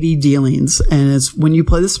Shady Dealings, and it's when you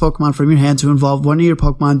play this Pokemon from your hand to involve one of your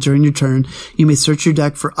Pokemon during your turn, you may search your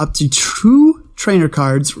deck for up to 2 trainer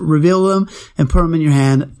cards, reveal them, and put them in your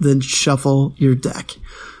hand, then shuffle your deck.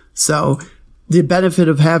 So the benefit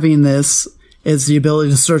of having this is the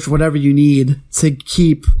ability to search whatever you need to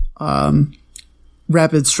keep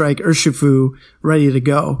Rapid Strike Urshifu ready to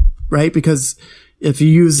go, right? Because if you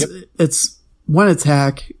use it's one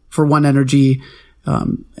attack for 1 energy,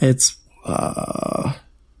 it's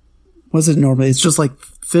what's it normally? It's just like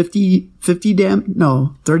 30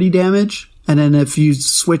 damage. And then if you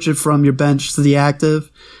switch it from your bench to the active,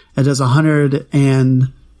 it does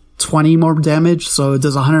 120 more damage. So it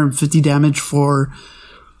does 150 damage for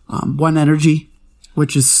 1 energy,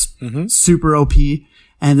 which is super OP.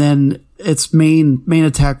 And then its main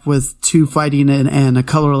attack with 2 fighting and a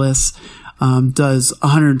colorless does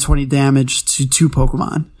 120 damage to 2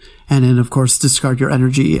 Pokemon. And then, of course, discard your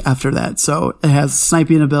energy after that. So it has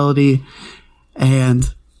sniping ability.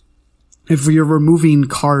 And if you're removing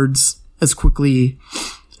cards as quickly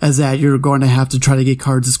as that, you're going to have to try to get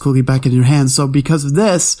cards as quickly back in your hands. So because of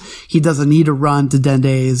this, he doesn't need to run to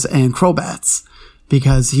Dendays and Crobats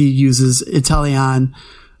because he uses Inteleon,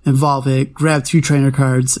 Evolve it, grab 2 trainer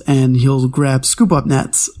cards, and he'll grab Scoop Up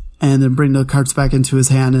Nets and then bring the cards back into his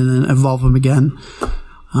hand and then evolve them again.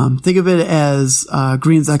 Think of it as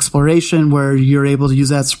Green's Exploration, where you're able to use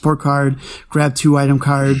that support card, grab 2 item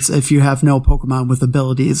cards if you have no Pokemon with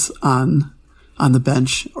abilities on the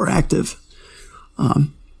bench or active.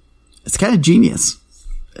 It's kind of genius.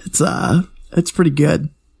 It's pretty good.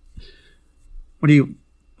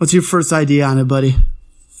 What's your first idea on it, buddy?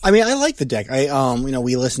 I mean, I like the deck.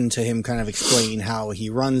 We listened to him kind of explain how he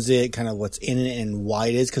runs it, kind of what's in it and why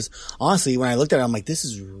it is. Cause honestly, when I looked at it, I'm like, this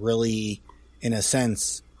is really, in a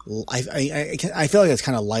sense, I feel like it's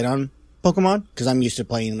kind of light on Pokemon because I'm used to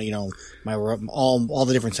playing, my all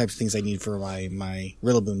the different types of things I need for my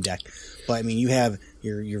Rillaboom deck. But I mean, you have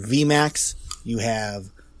your VMAX, you have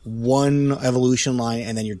 1 evolution line,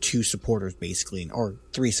 and then your 2 supporters basically, or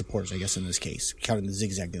 3 supporters, I guess in this case, counting the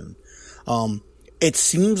Zigzagoon. It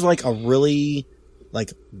seems like a really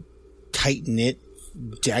tight knit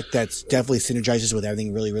deck that's definitely synergizes with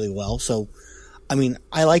everything really, really well. So, I mean,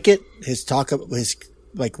 I like it.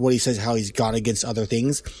 What he says, how he's gone against other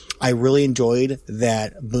things. I really enjoyed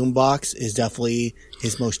that Boombox is definitely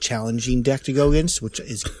his most challenging deck to go against, which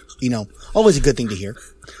is, always a good thing to hear.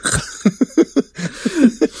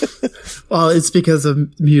 Well, it's because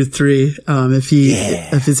of Mew 3. If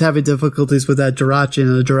he's having difficulties with that Jirachi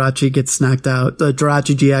and the Jirachi gets knocked out, the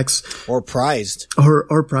Jirachi GX. Or prized.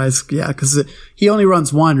 Or prized, yeah, because he only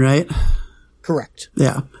runs 1, right? Correct.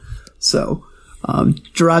 Yeah. So,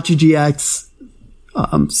 Jirachi GX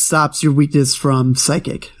stops your weakness from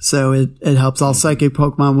Psychic. So it helps all Psychic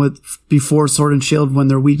Pokemon before Sword and Shield when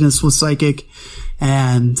their weakness was Psychic,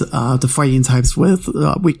 and the fighting types with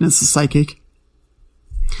weakness is Psychic.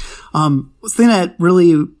 The thing that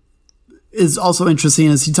really is also interesting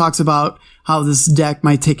is he talks about how this deck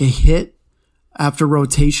might take a hit after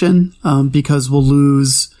rotation, because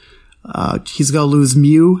he's gonna lose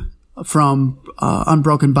Mew from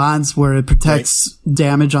Unbroken Bonds, where it protects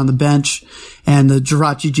damage on the bench, and the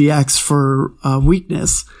Jirachi GX for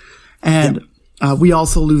weakness. And we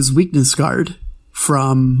also lose Weakness Guard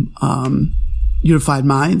from Unified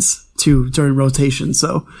Minds too during rotation.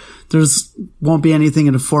 So won't be anything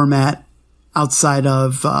in the format outside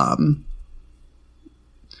of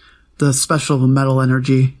the special Metal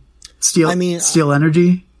Energy, Steel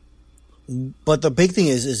Energy. But the big thing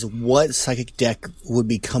is what Psychic deck would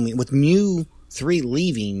be coming with Mew 3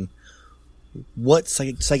 leaving. What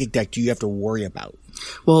Psychic deck do you have to worry about?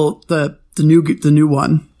 Well, the new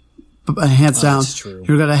one, hands down, that's true.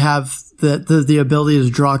 You're gonna have the ability to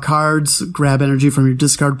draw cards, grab energy from your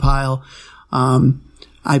discard pile.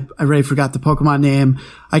 I already forgot the Pokemon name.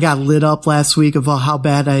 I got lit up last week of how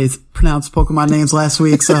bad I pronounced Pokemon names last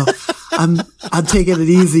week, so I'm taking it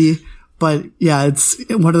easy. But yeah, it's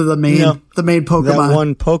one of the main Pokemon. That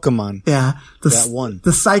one Pokemon. Yeah.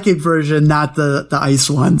 The Psychic version, not the Ice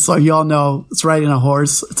one. So you all know it's riding a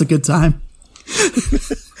horse. It's a good time.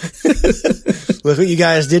 Look what you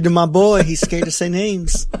guys did to my boy. He's scared to say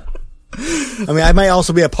names. I mean, I might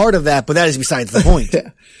also be a part of that, but that is besides the point.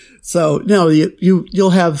 Yeah. So,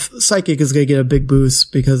 you'll have Psychic is going to get a big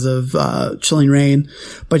boost because of, Chilling Reign.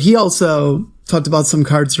 But he also talked about some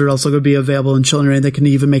cards that are also going to be available in Chilling Reign that can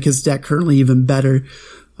even make his deck currently even better,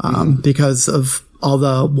 because of all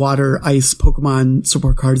the water, ice Pokemon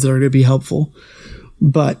support cards that are going to be helpful.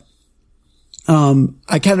 But,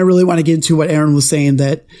 I kind of really want to get into what Aaron was saying,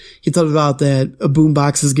 that he thought about that a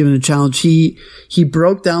Boombox is given a challenge. He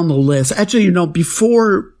broke down the list. Actually,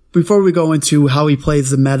 before we go into how he plays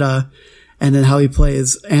the meta and then how he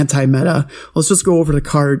plays anti-meta, let's just go over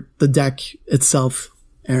the deck itself,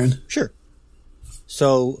 Aaron. Sure.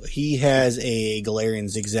 So he has a Galarian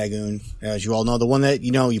Zigzagoon, as you all know, the one that,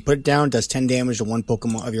 you put it down, does 10 damage to one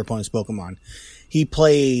Pokemon of your opponent's Pokemon. He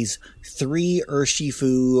plays 3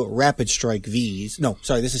 Urshifu Rapid Strike Vs. No,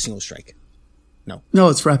 sorry, this is Single Strike. No,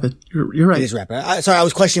 it's Rapid. You're right. It is Rapid. Sorry, I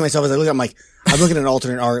was questioning myself as I look. I'm looking at an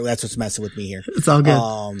alternate art. That's what's messing with me here. It's all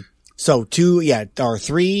good. So there are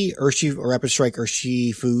 3 Rapid Strike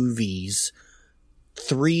Urshifu Vs,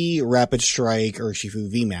 3 Rapid Strike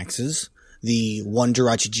Urshifu VMAXs, the 1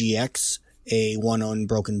 Jirachi GX, a 1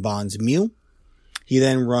 Unbroken Bonds Mew. He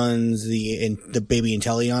then runs the Baby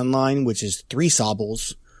Inteleon line, which is 3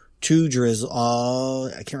 Sobbles, 2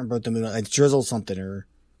 Drizzle, I can't remember what the middle, it's Drizzle something, or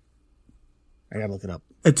I gotta look it up.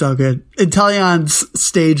 It's all good. Inteleon's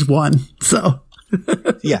stage 1, so.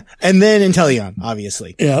 Yeah. And then Inteleon,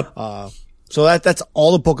 obviously. Yep. So that's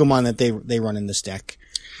all the Pokemon that they run in this deck.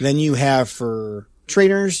 Then you have for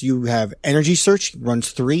trainers, you have Energy Search,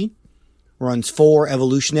 runs 3, runs 4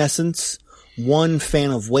 Evolution Essence, 1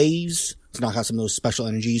 Fan of Waves, to knock out some of those special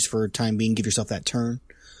energies for time being, give yourself that turn.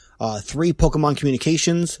 3 Pokemon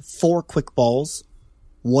Communications, 4 Quick Balls,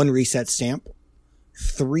 1 Reset Stamp,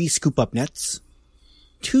 3 Scoop Up Nets,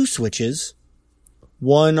 2 Switches,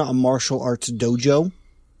 1 Martial Arts Dojo,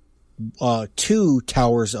 2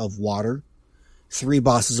 Towers of Water, 3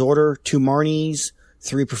 Boss's Order, 2 Marnies,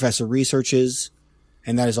 3 Professor Researches,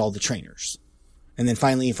 and that is all the trainers. And then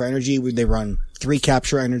finally for energy, they run 3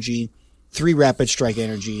 Capture Energy, 3 Rapid Strike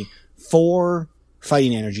Energy, 4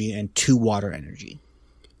 Fighting Energy, and 2 Water Energy.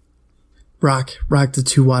 Rock the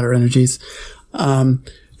 2 water energies.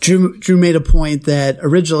 Drew made a point that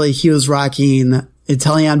originally he was rocking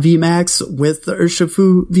Inteleon VMAX with the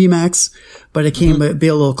Urshifu VMAX, but it came to be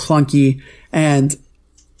a little clunky. And,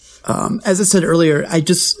 as I said earlier,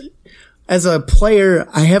 as a player,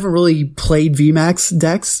 I haven't really played VMAX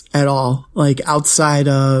decks at all, like outside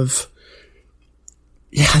of,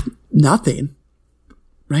 nothing.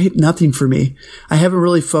 Right? Nothing for me. I haven't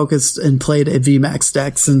really focused and played a VMAX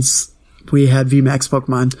deck since we had VMAX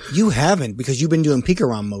Pokemon. You haven't, because you've been doing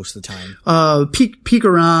Pikarom most of the time.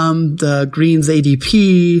 Pikarom, the Greens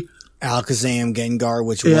ADP. Alakazam, Gengar,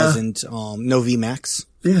 which wasn't, no VMAX.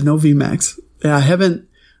 Yeah, no VMAX. Yeah, I haven't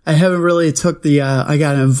really took I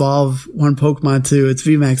gotta evolve one Pokemon to its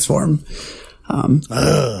VMAX form.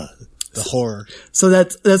 The horror. So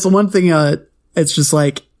that's the one thing, it's just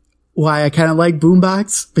like, why I kind of like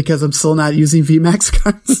Boombox, because I'm still not using VMAX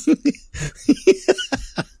cards.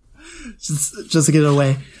 just to get it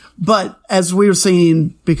away. But as we were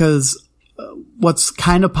saying, because what's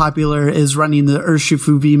kind of popular is running the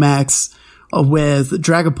Urshifu VMAX with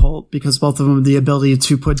Dragapult, because both of them have the ability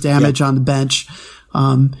to put damage on the bench.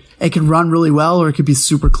 It can run really well, or it could be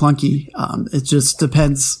super clunky. It just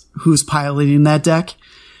depends who's piloting that deck.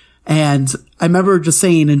 And I remember just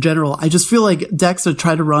saying in general, I just feel like decks that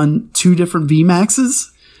try to run 2 different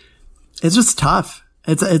VMAXs, it's just tough.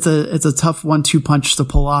 It's a tough 1-2 punch to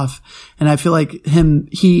pull off. And I feel like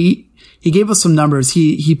he gave us some numbers.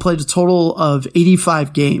 He played a total of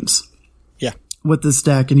 85 games. Yeah. With this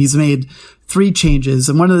deck, and he's made 3 changes.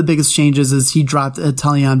 And one of the biggest changes is he dropped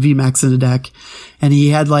Inteleon VMAX in the deck, and he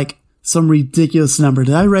had like some ridiculous number.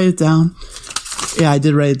 Did I write it down? Yeah, I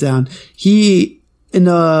did write it down. In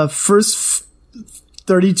the first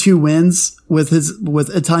 32 wins with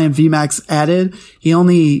Inteleon VMAX added,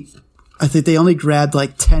 I think they only grabbed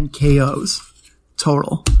like 10 KOs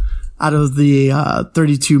total out of the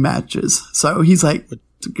 32 matches. So he's like,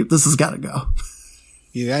 this has got to go.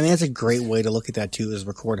 Yeah, I mean, that's a great way to look at that too, is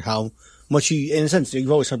record how much in a sense, you've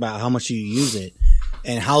always talked about how much you use it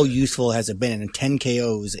and how useful has it been. And 10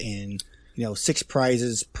 KOs and, 6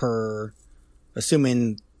 prizes per,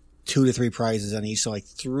 assuming 2 to 3 prizes on each, so like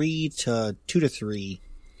 2 to 3.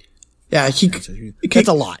 Yeah, that's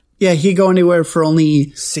a lot. Yeah, he go anywhere for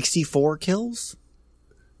only 64 kills.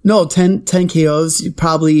 No, 10 KOs. You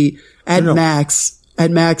probably max.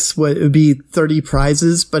 At max, it would be 30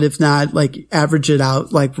 prizes, but if not, like average it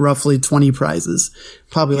out, like roughly 20 prizes.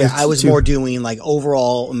 Probably. Yeah, I was more doing like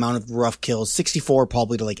overall amount of rough kills, 64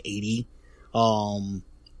 probably to like 80.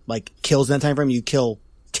 Like kills in that time frame, you kill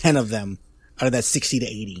 10 of them out of that 60 to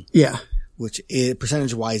 80. Yeah. Which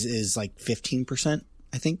percentage wise is like 15%,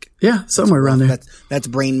 I think. Yeah, somewhere around there. That's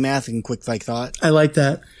brain math and quick like thought. I like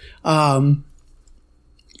that.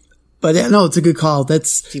 But yeah, no, it's a good call.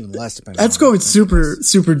 It's even less depending. That's going super,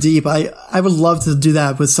 super deep. I would love to do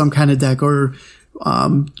that with some kind of deck, or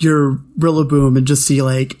your Rillaboom, and just see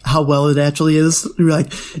like how well it actually is. You're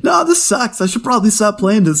like, no, this sucks. I should probably stop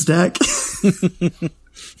playing this deck.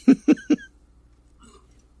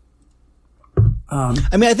 I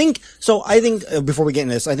think before we get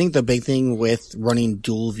into this, I think the big thing with running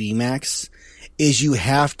dual VMAX is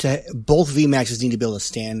both VMAXs need to be able to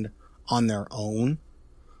stand on their own.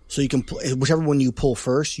 So you can, whichever one you pull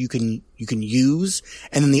first, you can use,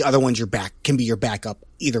 and then the other one's can be your backup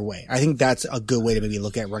either way. I think that's a good way to maybe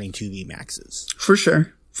look at running 2 VMAXs. For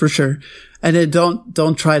sure. And then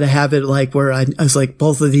don't try to have it like where I was like,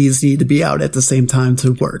 both of these need to be out at the same time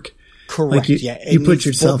to work. Correct. Like you put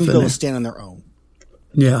yourself both in people it. stand on their own.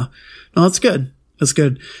 Yeah. No, that's good. That's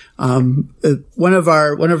good. One of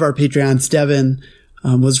our Patreons, Devin,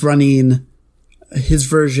 was running his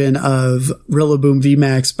version of Rillaboom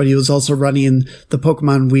VMAX, but he was also running the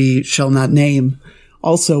Pokemon we shall not name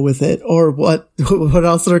also with it. Or what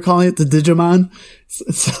else they're calling it? The Digimon?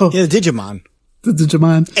 So Yeah, the Digimon. the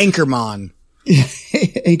Digimon. Anchormon.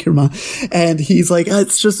 Anchormon. And he's like,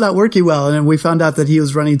 it's just not working well. And then we found out that he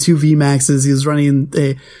was running 2 VMAXs. He was running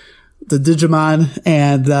the Digimon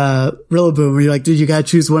and Rillaboom. And you're like, dude, you gotta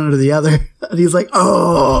choose one or the other. And he's like,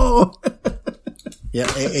 oh. Yeah,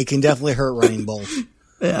 it can definitely hurt running both.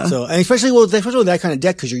 Yeah. So, and especially with that kind of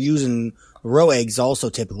deck, because you're using row eggs also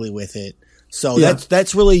typically with it. So Yeah.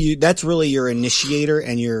 that's really your initiator,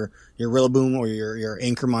 and your Rillaboom or your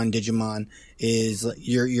Anchormon Digimon is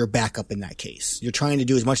your backup in that case. You're trying to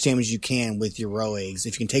do as much damage as you can with your row eggs.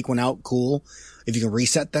 If you can take one out, cool. If you can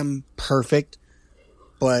reset them, perfect.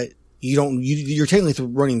 But you're technically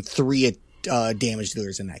running 3 damage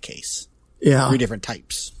dealers in that case. Yeah. 3 different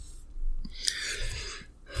types.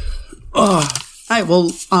 All right.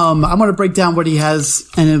 Well, I'm going to break down what he has,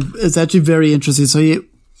 and it's actually very interesting. So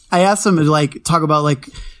I asked him to like talk about like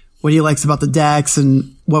what he likes about the decks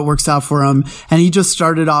and what works out for him. And he just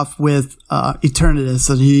started off with, Eternatus.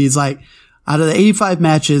 And he's like, out of the 85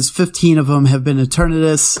 matches, 15 of them have been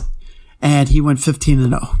Eternatus, and he went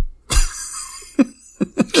 15-0.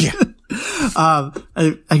 Yeah.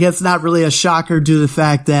 I guess not really a shocker due to the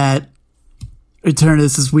fact that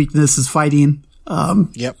Eternatus' weakness is fighting.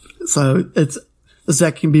 Yep. So this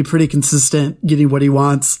deck can be pretty consistent, getting what he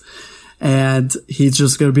wants. And he's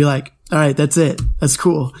just going to be like, all right, that's it. That's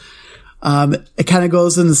cool. It kind of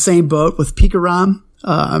goes in the same boat with Pikarom.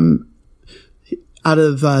 Out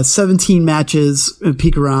of 17 matches in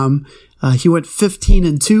Pikarom, he went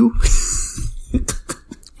 15-2.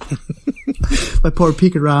 My poor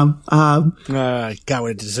Pikarom. Got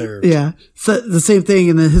what it deserved. Yeah. So the same thing.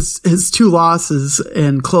 And then his 2 losses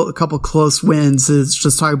and a couple close wins is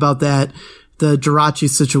just talking about that. The Jirachi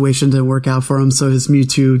situation didn't work out for him. So his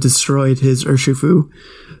Mewtwo destroyed his Urshifu.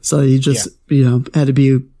 So he just, had to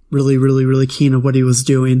be really, really, really keen on what he was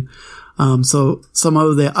doing. So some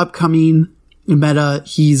of the upcoming meta,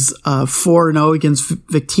 he's 4-0 against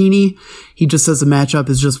Victini. He just says the matchup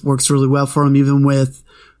just works really well for him, even with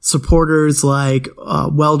supporters like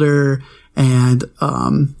Welder and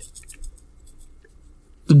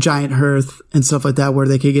the Giant Hearth and stuff like that, where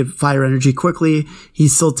they can get fire energy quickly. He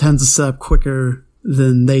still tends to set up quicker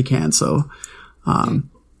than they can. So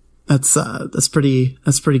that's pretty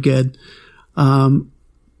good.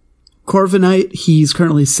 Corviknight, he's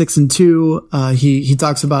currently 6-2. He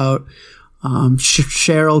talks about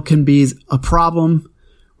Cheryl can be a problem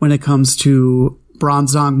when it comes to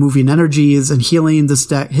Bronzong moving energies and healing.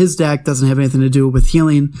 His deck doesn't have anything to do with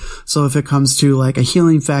healing. So if it comes to like a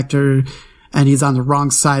healing factor and he's on the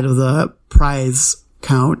wrong side of the prize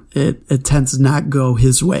count, it tends to not go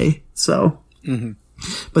his way. So,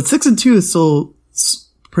 but 6-2 is still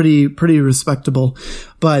pretty respectable.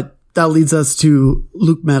 But that leads us to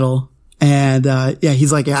Luke Metal. And,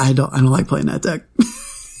 he's like, I don't like playing that deck.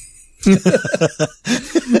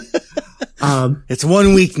 It's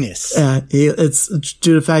one weakness. It's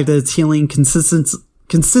due to the fact that it's healing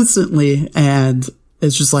consistently, and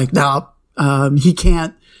it's just like, no, he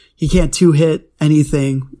can't 2-hit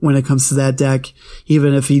anything when it comes to that deck,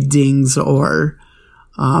 even if he dings or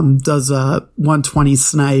does a 120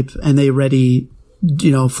 snipe and they ready,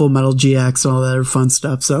 Full Metal GX and all that other fun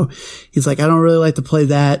stuff. So he's like, I don't really like to play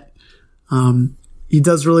that. He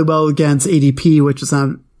does really well against ADP, which is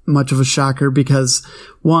not much of a shocker because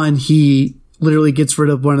one, he literally gets rid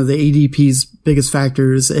of one of the ADP's biggest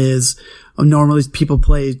factors is normally people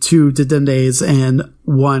play 2 Dedendes and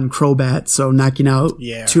 1 Crobat. So knocking out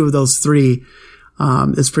 2 of those 3,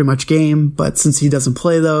 is pretty much game. But since he doesn't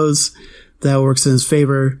play those, that works in his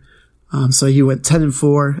favor. So he went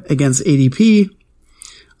 10-4 against ADP.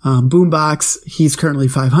 Boombox, he's currently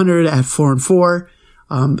 500 at 4-4.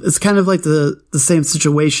 It's kind of like the same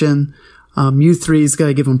situation. Mew3's got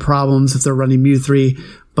to give him problems if they're running Mew3,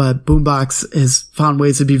 but Boombox has found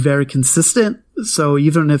ways to be very consistent. So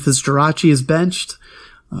even if his Jirachi is benched,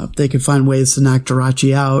 they can find ways to knock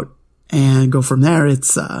Jirachi out and go from there.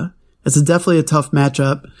 It's definitely a tough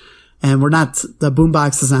matchup, and the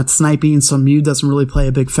Boombox is not sniping, so Mew doesn't really play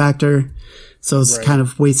a big factor. So it's kind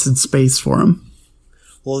of wasted space for him.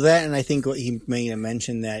 Well, that, and I think what he may have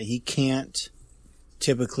mentioned that he can't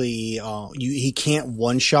typically, he can't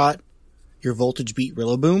one-shot your Voltage Beat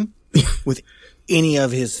Rillaboom with any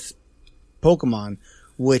of his Pokemon,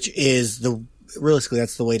 which is realistically,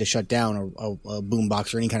 that's the way to shut down a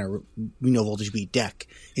boombox or any kind of voltage beat deck.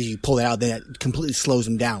 Is you pull it out, then it completely slows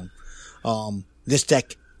them down. This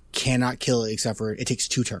deck cannot kill it except for it takes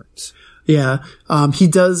 2 turns. Yeah. He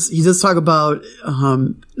does talk about,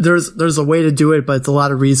 there's a way to do it, but it's a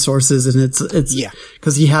lot of resources, and it's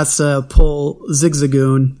cause he has to pull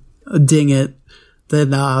Zigzagoon, ding it,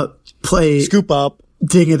 then, play, scoop up,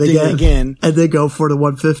 ding it again, and then go for the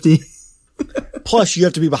 150. Plus you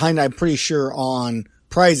have to be behind, I'm pretty sure, on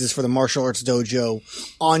prizes for the Martial Arts Dojo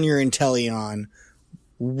on your Inteleon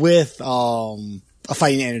with, a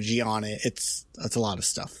fighting energy on it. That's a lot of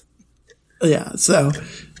stuff. Yeah, so,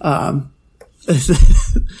 I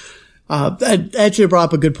actually brought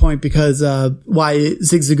up a good point because, why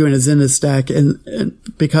Zigzagoon is in this deck and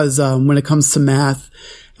because, when it comes to math,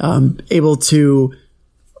 able to,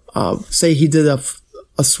 say he did a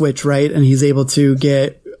switch, right? And he's able to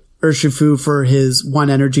get Urshifu for his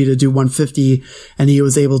 1 energy to do 150, and he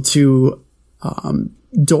was able to,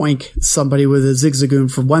 doink somebody with a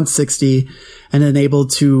Zigzagoon for 160 and then able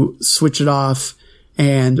to switch it off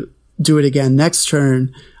and do it again next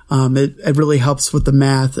turn. It really helps with the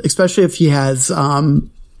math, especially if he has,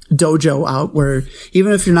 Dojo out, where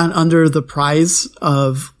even if you're not under the prize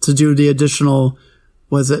to do the additional,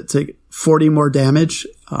 to 40 more damage,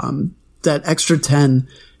 that extra 10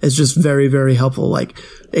 is just very, very helpful. Like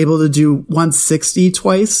able to do 160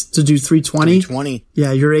 twice to do 320. 320.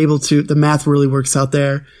 Yeah, you're able to, the math really works out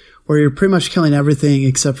there where you're pretty much killing everything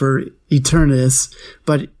except for Eternatus,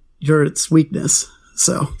 but you're its weakness.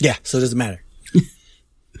 So yeah, so it doesn't matter.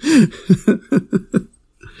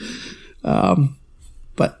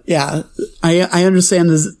 But yeah, I understand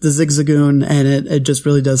the Zigzagoon, and it just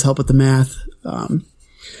really does help with the math.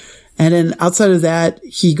 And then outside of that,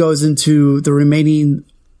 he goes into the remaining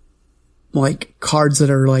like cards that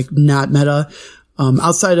are like not meta.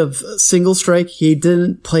 Outside of Single Strike, he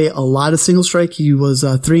didn't play a lot of Single Strike. He was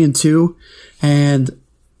 3-2, and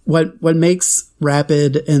what makes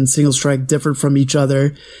Rapid and Single Strike different from each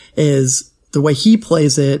other is the way he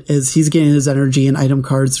plays it is he's getting his energy and item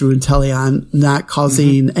cards through Inteleon, not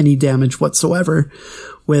causing any damage whatsoever.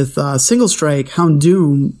 With Single Strike,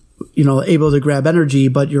 Houndoom, able to grab energy,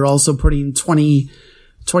 but you're also putting 20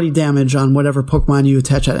 damage on whatever Pokemon you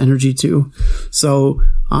attach that energy to. So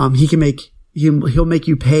he'll make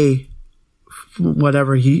you pay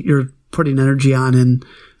whatever you're putting energy on, and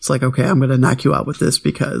it's like, okay, I'm going to knock you out with this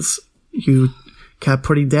because you kept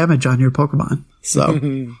putting damage on your Pokemon. So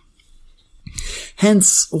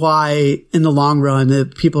hence why in the long run,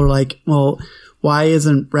 people are like, well, why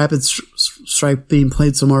isn't Rapid Strike being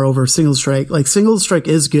played some more over Single Strike? Like Single Strike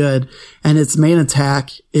is good and its main attack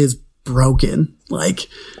is broken. Like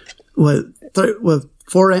with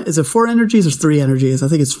 4, is it 4 energies or 3 energies? I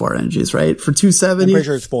think it's 4 energies, right? For 270. I'm pretty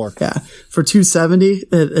sure it's 4. Yeah. For 270,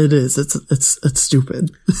 it is. It's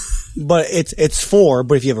stupid. But it's 4,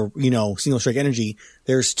 but if you have a, Single Strike energy,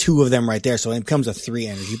 there's 2 of them right there. So it becomes a 3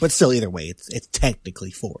 energy, but still either way, it's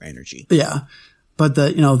technically 4 energy. Yeah. But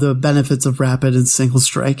the benefits of Rapid and Single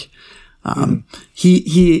Strike.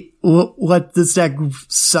 What this deck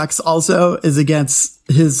sucks also is against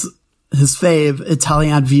his fave,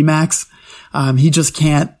 Inteleon VMAX. He just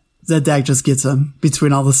can't, that deck just gets him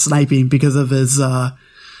between all the sniping because of his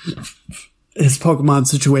Pokemon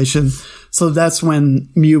situation. So that's when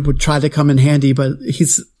Mew would try to come in handy, but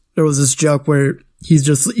there was this joke where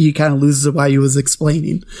he kind of loses it while he was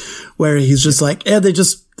explaining, where he's just like, yeah, they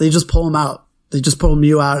just pull him out. They just pull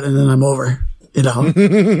Mew out and then I'm over, They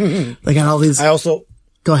got all these. Go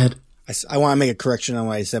ahead. I want to make a correction on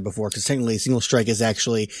what I said before, because technically Single Strike is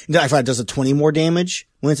actually, I thought it does a 20 more damage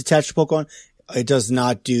when it's attached to Pokemon. It does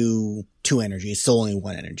not do 2 energy. It's still only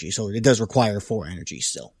 1 energy. So it does require 4 energy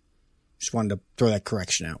still. Just wanted to throw that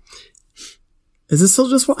correction out. Is it still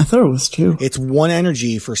just 1? I thought it was 2. It's 1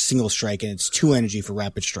 energy for Single Strike and it's 2 energy for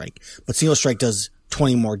Rapid Strike. But Single Strike does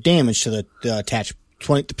 20 more damage to the attached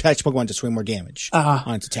Pokemon, does 20 more damage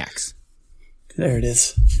on its attacks. There it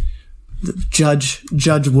is. Judge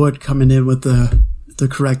Wood coming in with the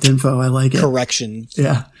correct info. I like it. Correction.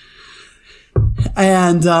 Yeah.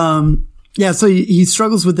 And, so he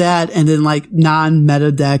struggles with that. And then like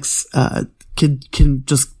non-meta decks, can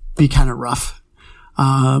just be kind of rough.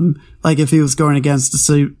 Like if he was going against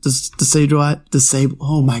Decidueye,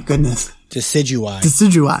 oh my goodness.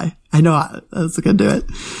 Decidueye. I know I was going to do it.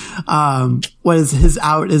 What is his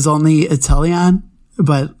out is only Inteleon,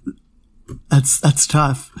 but that's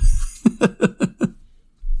tough. I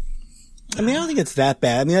mean, I don't think it's that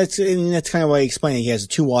bad. I mean, that's kind of why I explained it. He has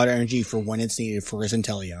 2 water energy for when it's needed for his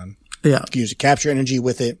Inteleon. Yeah. You can use a capture energy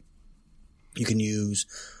with it. You can use,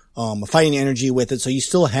 a fighting energy with it. So you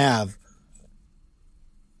still have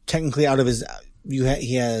technically out of his,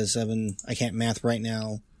 he has 7, I can't math right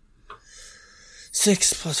now.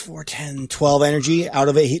 6 plus 4, 10, 12 energy. Out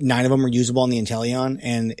of it, 9 of them are usable on the Inteleon.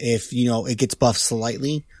 And if, it gets buffed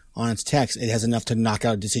slightly on its attacks, it has enough to knock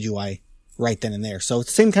out a Decidueye right then and there. So it's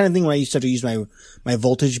the same kind of thing when I used to have to use my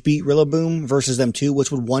Voltage Beat Rillaboom versus them too,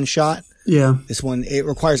 which would one shot. Yeah. This one, it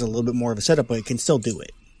requires a little bit more of a setup, but it can still do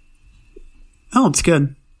it. Oh, it's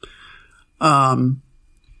good. But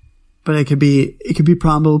it could be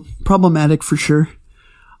problematic for sure.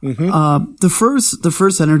 Mm-hmm. The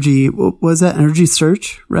first energy, was that energy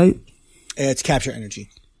search, right? It's capture energy.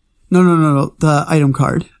 No. The item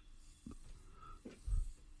card.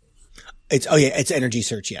 It's energy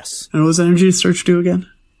search, yes. And what does energy search do again?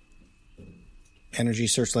 Energy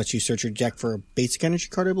search lets you search your deck for a basic energy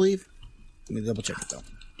card, I believe. Let me double check it though.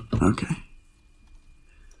 Okay.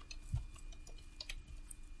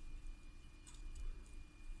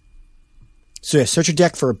 So yeah, search your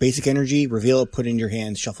deck for a basic energy, reveal it, put it in your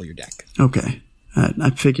hand, shuffle your deck. Okay.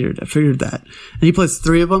 I figured that. And he plays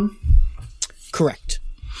 3 of them? Correct.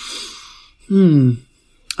 I'm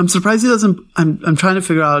surprised he doesn't, I'm trying to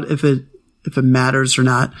figure out if it matters or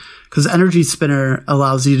not. Cause Energy Spinner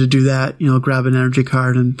allows you to do that, grab an energy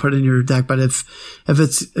card and put it in your deck. But if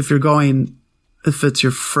it's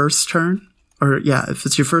your first turn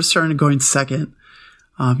and going second,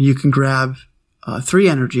 you can grab 3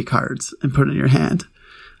 energy cards and put it in your hand.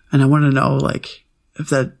 And I want to know, if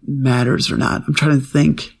that matters or not. I'm trying to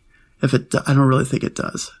think I don't really think it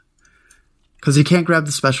does. Cause you can't grab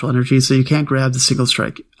the special energy, so you can't grab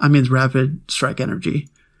the rapid strike energy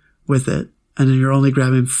with it. And then you're only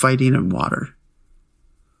grabbing fighting and water.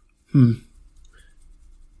 You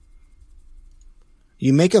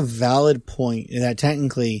make a valid point that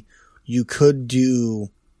technically you could do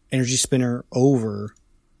Energy Spinner over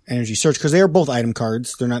Energy Search, because they are both item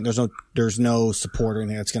cards. They're not, there's no support or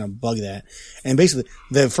anything that's going to bug that. And basically,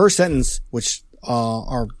 the first sentence, which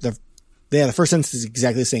the first sentence is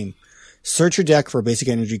exactly the same. Search your deck for a basic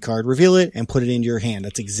energy card, reveal it, and put it into your hand.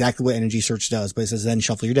 That's exactly what Energy Search does, but it says then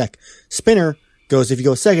shuffle your deck. Spinner goes, if you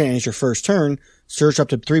go second and it's your first turn, search up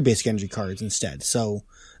to 3 basic energy cards instead. So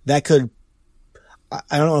that could,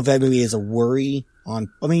 I don't know if that maybe is a worry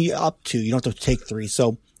up to, you don't have to take 3.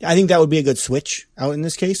 So I think that would be a good switch out in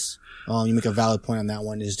this case. You make a valid point on that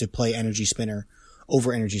one, is to play Energy Spinner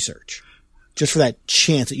over Energy Search. Just for that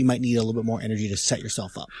chance that you might need a little bit more energy to set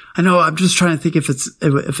yourself up. I know. I'm just trying to think if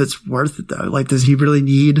it's worth it though. Does he really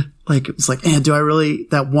need, do I really,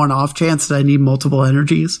 that one-off chance that I need multiple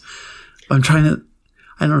energies? I don't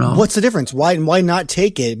know. What's the difference? Why not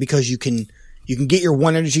take it? Because you can get your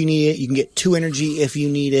 1 energy you need it. You can get 2 energy if you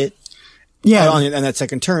need it. Yeah. On that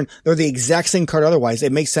second turn. They're the exact same card otherwise.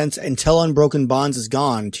 It makes sense until Unbroken Bonds is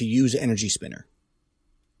gone to use Energy Spinner.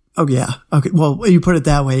 Oh yeah. Okay. Well, you put it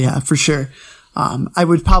that way. Yeah, for sure. I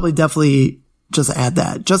would probably definitely just add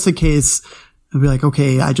that just in case. I'd be like,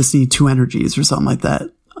 okay, I just need 2 energies or something like that.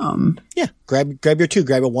 Yeah. Grab your 2,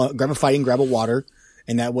 grab a fighting, grab a water.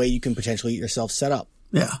 And that way you can potentially get yourself set up.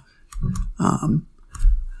 Yeah.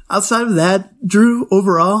 Outside of that, Drew,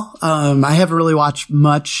 overall, I haven't really watched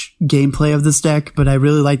much gameplay of this deck, but I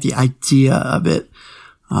really like the idea of it.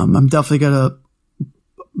 I'm definitely gonna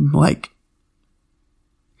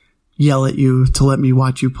yell at you to let me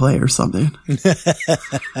watch you play or something.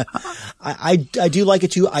 I do like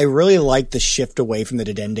it too. I really like the shift away from the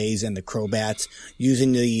Dedendes and the Crobats,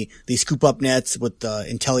 using the scoop up nets with the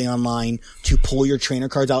Inteleon line to pull your trainer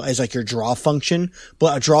cards out as your draw function,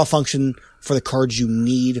 but a draw function for the cards you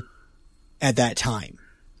need at that time.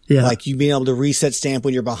 Yeah. You being able to reset stamp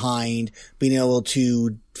when you're behind, being able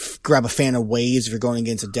to grab a Fan of Waves if you're going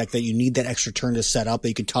against a deck that you need that extra turn to set up, that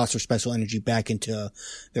you can toss their special energy back into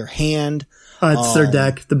their hand. It's their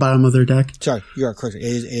deck, the bottom of their deck. Sorry, you are correct. It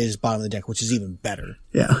is bottom of the deck, which is even better.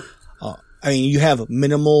 Yeah. You have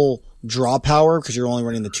minimal draw power because you're only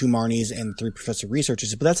running the 2 Marnies and 3 Professor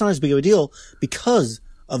Researchers, but that's not as big of a deal because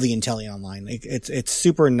of the Inteleon line. It's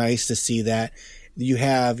super nice to see that. You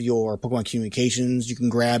have your Pokemon Communications you can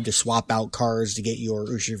grab to swap out cards to get your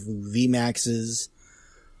Urshifu VMAXs.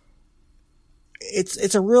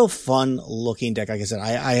 It's a real fun looking deck. Like I said,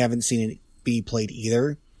 I haven't seen it be played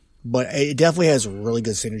either, but it definitely has really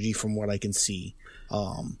good synergy from what I can see.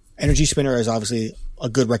 Energy Spinner is obviously a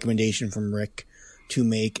good recommendation from Rick to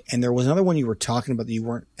make. And there was another one you were talking about that you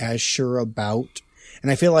weren't as sure about.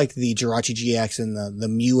 And I feel like the Jirachi GX and the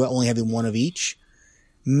Mew only having 1 of each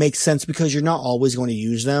makes sense because you're not always going to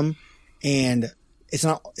use them. And it's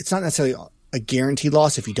not necessarily a guaranteed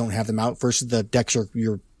loss if you don't have them out versus the decks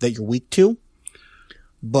that you're weak to.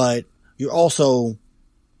 But you're also,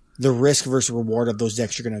 the risk versus reward of those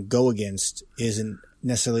decks you're going to go against isn't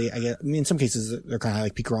necessarily, I mean, in some cases they're kind of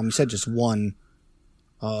like Pikarom, you said, just won,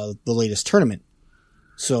 the latest tournament.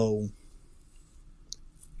 So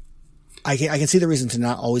I can see the reason to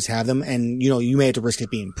not always have them. And, you may have to risk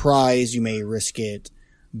it being prized. You may risk it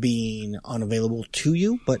being unavailable to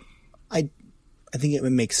you, but I think it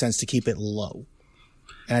would make sense to keep it low.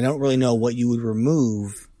 And I don't really know what you would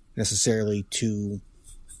remove necessarily to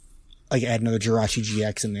like add another Jirachi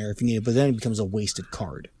GX in there if you need it, but then it becomes a wasted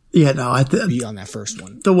card. Yeah, no, on that first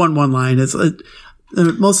one. The 1/1 line is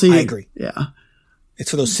mostly. I agree. Yeah.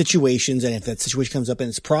 It's for those situations, and if that situation comes up and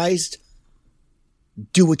it's prized,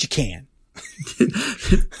 do what you can.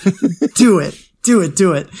 Do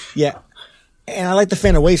it. Yeah. And I like the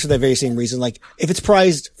Fan of Waste for that very same reason. Like, if it's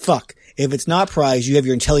prized, fuck. If it's not prized, you have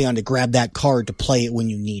your Inteleon to grab that card to play it when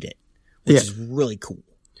you need it, which is really cool.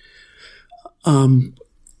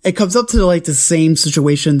 It comes up to like the same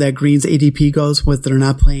situation that Green's ADP goes with. They're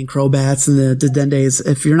not playing Crobats and the Dendays.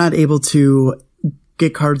 If you're not able to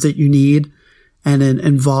get cards that you need and then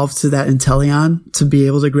involved to that Inteleon to be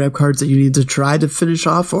able to grab cards that you need to try to finish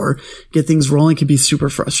off or get things rolling, can be super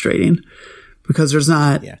frustrating because there's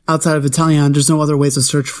not outside of Inteleon, there's no other ways to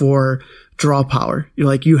search for draw power.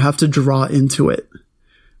 You have to draw into it.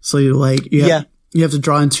 So you have to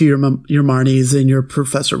draw into your Marnies and your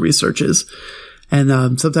Professor Researches.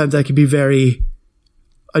 And sometimes that can be very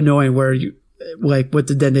annoying where you, like with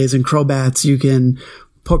the Dendays and Crobats, you can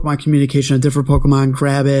Pokemon communication, a different Pokemon,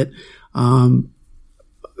 grab it,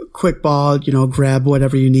 quick ball, grab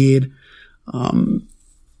whatever you need.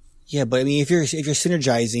 Yeah, but I mean, if you're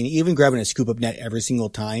synergizing, even grabbing a scoop up net every single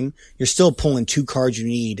time, you're still pulling 2 cards you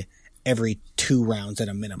need every 2 rounds at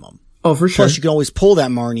a minimum. Oh, for sure. Plus, you can always pull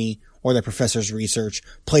that Marnie or that Professor's Research,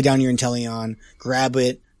 play down your Inteleon, grab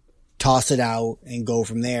it, toss it out, and go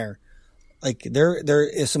from there. Like, there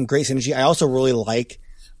is some great synergy. I also really like,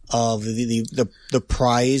 the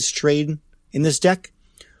prize trade in this deck.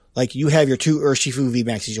 Like, you have your 2 Urshifu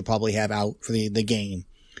VMAXs you'll probably have out for the game.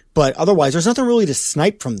 But otherwise, there's nothing really to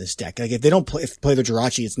snipe from this deck. Like, if they don't play the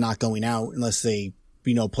Jirachi, it's not going out unless they,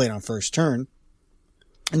 play it on first turn.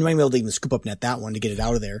 And you might be able to even scoop up net that one to get it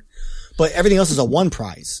out of there. But everything else is a 1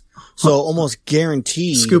 prize. So almost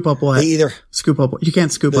guaranteed. Scoop up what? Scoop up what? You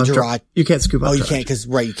can't scoop up Jirachi. You can't scoop up Jirachi. Oh, you Jirachi.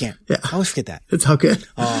 can't, you can't. Yeah. I always forget that. It's all good.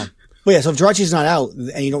 But yeah, so if Jirachi's not out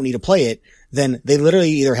and you don't need to play it, then they literally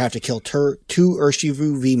either have to kill 2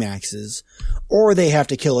 Urshifu VMAXs, or they have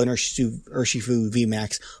to kill an Urshifu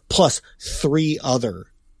VMAX plus 3 other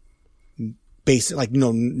basic, like,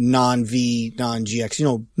 non-V,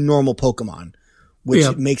 non-GX, normal Pokemon,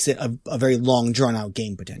 which makes it a very long, drawn-out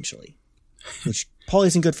game potentially, which probably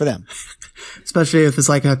isn't good for them. Especially if it's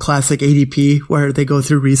like a classic ADP where they go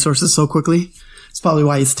through resources so quickly. It's probably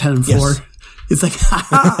why he's 10-4. Yes. It's like,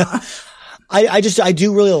 I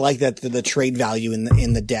do really like that the trade value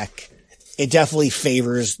in the deck. It definitely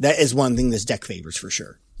favors, that is one thing this deck favors for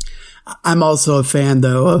sure. I'm also a fan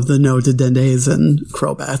though of the no to Dendays and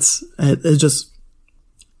Crobats. It just,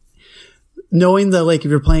 knowing that like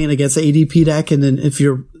if you're playing against an ADP deck and then if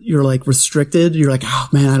you're like restricted, you're like, oh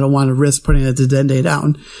man, I don't want to risk putting a Dedenne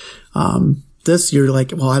down. This you're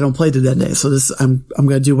like, well, I don't play Dedenne, so this, I'm going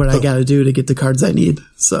to do what I got to do to get the cards I need.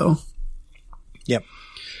 So. Yep.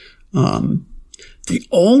 The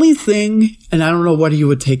only thing, and I don't know what you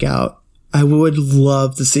would take out, I would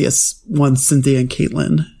love to see one Cynthia and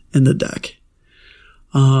Caitlyn in the deck.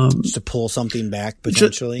 Just to pull something back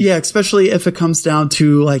potentially. Yeah, especially if it comes down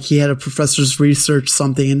to like he had a Professor's Research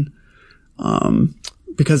something.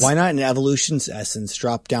 Because why not an Evolution's Essence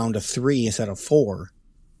drop down to 3 instead of 4?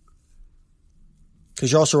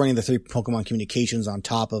 Because you're also running the 3 Pokemon Communications on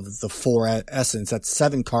top of the 4 Essence. That's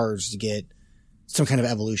 7 cards to get some kind of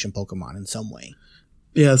evolution Pokemon in some way.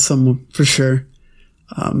 Yeah, for sure.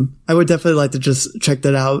 I would definitely like to just check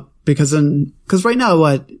that out because right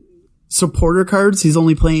now, supporter cards, he's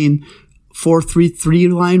only playing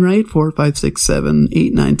 4-3-3 line, right? 4, 5, 6, 7,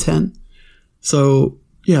 8, 9, 10. So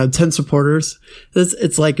yeah, 10 supporters.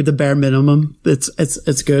 It's like the bare minimum.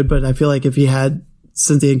 It's good, but I feel like if you had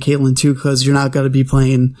Cynthia and Caitlyn too, cause you're not going to be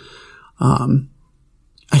playing,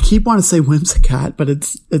 I keep wanting to say Whimsicott, but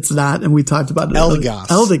it's not, and we talked about it.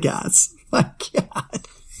 Eldegoss. My God.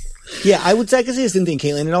 Yeah, I would say I could say Cynthia and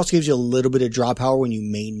Caitlyn. It also gives you a little bit of draw power when you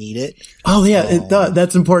may need it. Oh yeah, it does.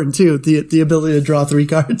 That's important too. The ability to draw 3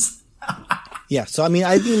 cards. Yeah, so I mean,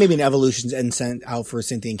 I think maybe an Evolutions and sent out for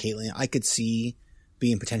Cynthia and Caitlyn, I could see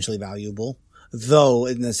being potentially valuable. Though,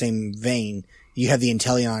 in the same vein, you have the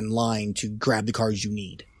Inteleon line to grab the cards you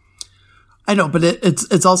need. I know, but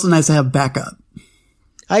it's also nice to have backup.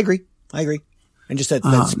 I agree. And just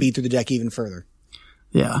that speed through the deck even further.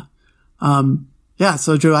 Yeah. Yeah,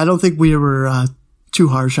 so Joe, I don't think we were too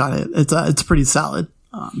harsh on it. It's pretty solid.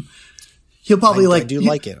 He'll probably I do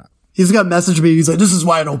like it. He's gonna message me. He's like, "This is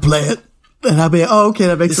why I don't play it," and I'll be, "Oh, okay,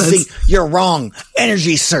 that makes sense." See, you're wrong.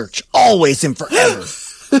 Energy search, always and forever.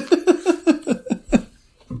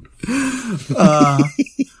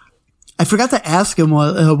 I forgot to ask him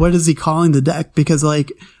what is he calling the deck, because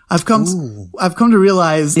like I've come to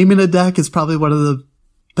realize naming a deck is probably one of the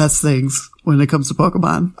best things when it comes to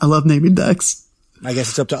Pokemon. I love naming decks. I guess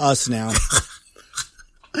it's up to us now.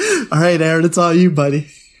 All right, Aaron, it's all you, buddy.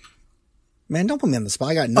 Man, don't put me on the spot.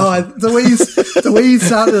 I got nothing. The way you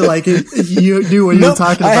sounded like it, you knew what you were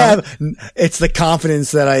talking about. It's the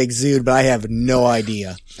confidence that I exude, but I have no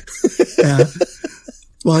idea. Yeah.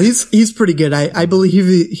 Well, he's pretty good. I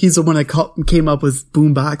believe he's the one that came up with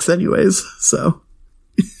Boombox anyways, so.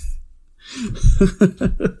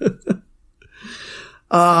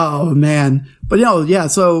 Oh, man. But yeah,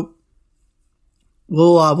 so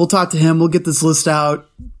we'll talk to him. We'll get this list out,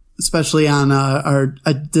 especially on our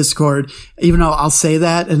Discord, even though I'll say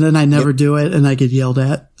that and then I never do it and I get yelled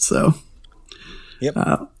at. So yep.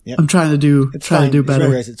 I'm trying to do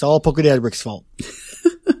better. It's all Pokedad Rick's fault.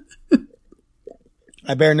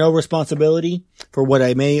 I bear no responsibility for what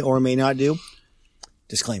I may or may not do.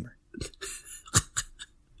 Disclaimer.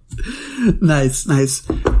 Nice.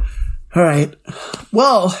 All right.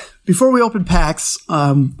 Well, before we open packs,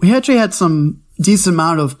 we actually had some decent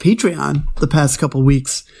amount of Patreon the past couple of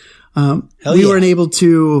weeks. We weren't able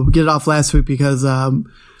to get it off last week because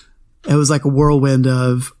it was like a whirlwind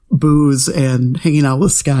of booze and hanging out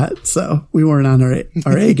with Scott, so we weren't on our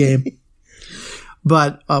A game.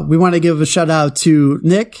 But we want to give a shout out to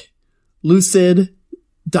Nick, Lucid,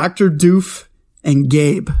 Dr. Doof, and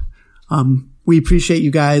Gabe. We appreciate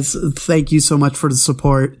you guys. Thank you so much for the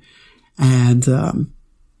support. And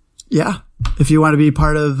yeah, if you want to be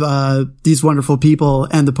part of these wonderful people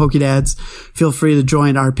and the Pokedads, feel free to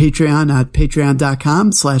join our Patreon at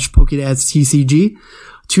patreon.com/PokedadsTCG.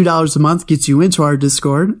 $2 a month gets you into our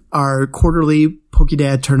Discord, our quarterly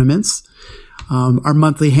Pokedad tournaments, our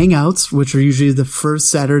monthly hangouts, which are usually the first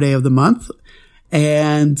Saturday of the month.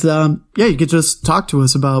 And yeah, you can just talk to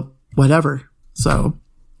us about whatever. So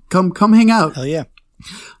come hang out. Hell yeah.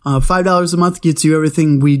 $5 a month gets you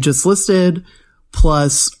everything we just listed,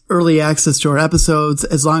 plus early access to our episodes,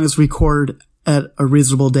 as long as we record at a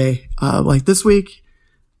reasonable day. Like this week,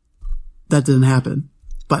 that didn't happen,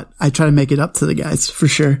 but I try to make it up to the guys for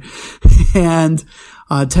sure. And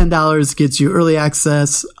 $10 gets you early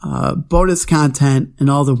access, bonus content, and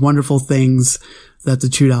all the wonderful things that the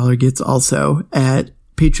 $2 gets also at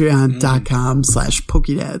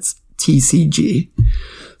patreon.com/PokedadsTCG.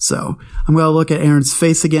 So I'm going to look at Aaron's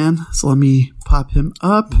face again. So let me pop him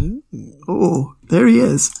up. Oh, there he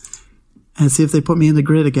is. And see if they put me in the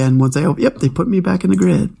grid again once I open. Yep, they put me back in the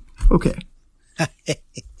grid. Okay. All right,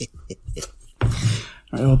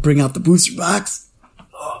 I'll bring out the booster box.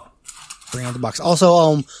 Bring out the box.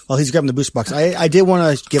 Also, while he's grabbing the booster box, I did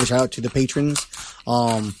want to give a shout out to the patrons.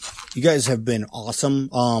 You guys have been awesome.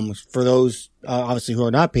 For those, obviously who are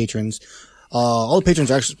not patrons, all the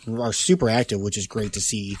patrons are super active, which is great to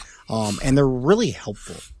see. And they're really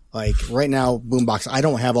helpful. Like right now, Boombox, I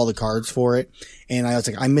don't have all the cards for it. And I was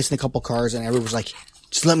like, I'm missing a couple cards, and everyone was like,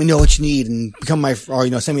 just let me know what you need and become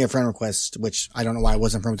send me a friend request, which I don't know why I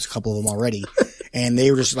wasn't from a couple of them already. And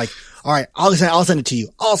they were just like, all right, I'll send it to you.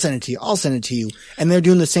 I'll send it to you. I'll send it to you. And they're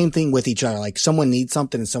doing the same thing with each other. Like someone needs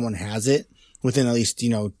something and someone has it within at least,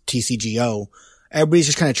 TCGO. Everybody's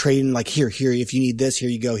just kind of trading like, here, if you need this, here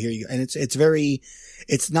you go. And it's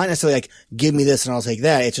not necessarily like, give me this and I'll take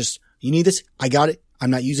that. It's just, you need this. I got it. I'm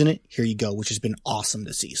not using it. Here you go, which has been awesome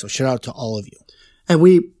to see. So shout out to all of you. And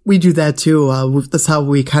we do that too. That's how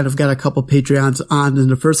we kind of got a couple Patreons on in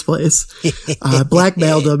the first place.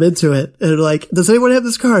 Blackmailed them into it. And like, does anyone have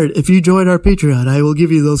this card? If you join our Patreon, I will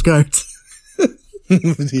give you those cards. Shout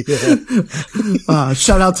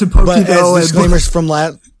out to Pokido and disclaimers from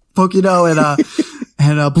Pokido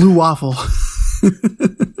and Blue Waffle.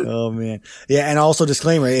 Oh man. Yeah. And also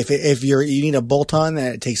disclaimer, if you need a bolt-on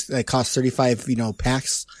that costs 35,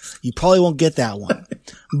 packs, you probably won't get that one.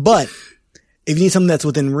 But if you need something that's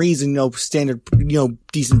within reason, standard,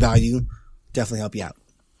 decent value, definitely help you out.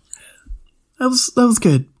 That was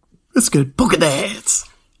good. That's good. Pokedads.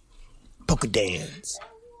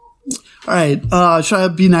 All right. Should I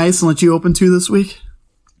be nice and let you open 2 this week?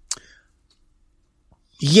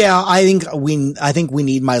 Yeah, I think we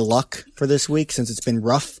need my luck for this week since it's been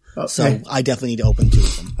rough. Okay. So I definitely need to open 2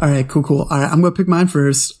 of them. All right, cool. All right, I'm going to pick mine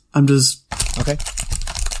first. Okay.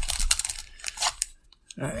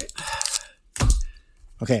 All right.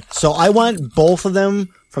 Okay. So I want both of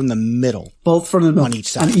them from the middle. Both from the middle. On each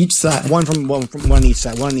side. On each side. One on each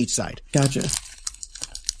side. One on each side. Gotcha.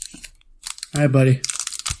 All right, buddy.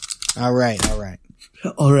 All right. All right.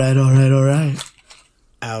 All right.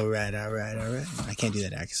 I can't do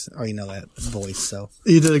that accent. I already know that voice, so.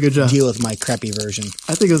 You did a good job. Deal with my crappy version.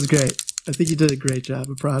 I think it was great. I think you did a great job.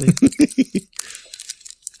 I'm proud of you.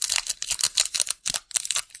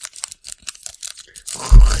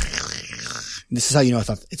 This is how you know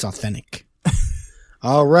it's authentic.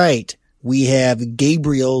 All right. We have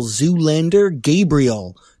Gabriel Zoolander.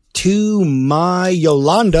 Gabriel to my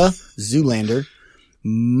Yolanda Zoolander.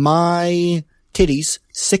 My titties,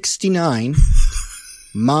 69.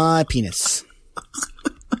 My penis.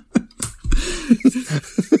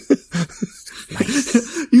 Nice.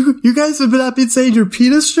 You guys have not been saying your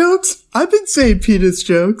penis jokes? I've been saying penis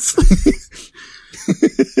jokes.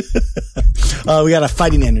 We got a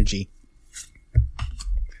fighting energy.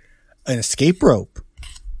 An escape rope.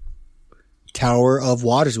 Tower of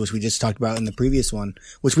Waters, which we just talked about in the previous one,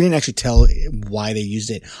 which we didn't actually tell why they used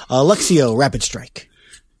it. Luxio, Rapid Strike.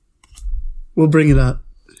 We'll bring it up.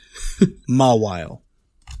 Mawile.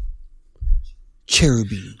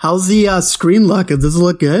 Cherubim. How's the screen look? Does it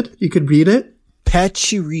look good? You could read it?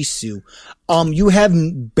 Pachirisu. You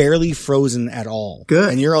haven't barely frozen at all. Good.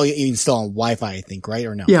 And you're even still on Wi-Fi, I think, right?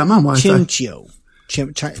 Or no? Yeah, I'm on Wi-Fi. Chimchio.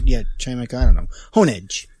 Chimic, I don't know.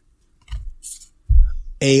 Honedge.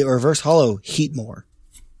 A reverse hollow Heatmore.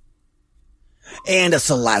 And a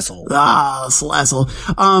Salazzle. Salazzle.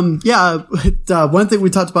 One thing we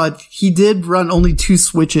talked about, he did run only 2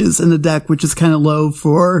 switches in the deck, which is kind of low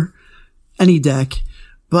for any deck.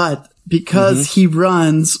 But because he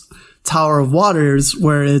runs Tower of Waters,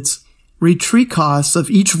 where it's retreat costs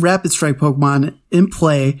of each Rapid Strike Pokemon in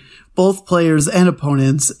play, both players and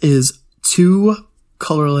opponents, is 2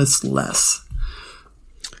 colorless less.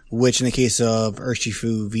 Which in the case of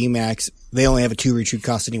Urshifu VMAX, they only have a 2 retreat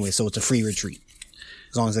cost anyway, so it's a free retreat.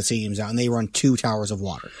 As long as that stadium's out. And they run 2 Towers of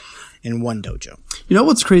Water in 1 dojo. You know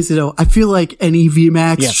what's crazy though? I feel like any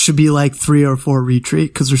VMAX should be like 3 or 4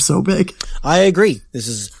 retreat because they're so big. I agree. This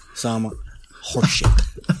is some horseshit.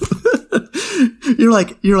 You're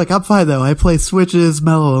like, I'm fine though. I play Switches,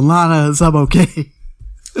 Mellow, and Lana's. I'm okay.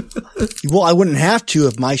 Well, I wouldn't have to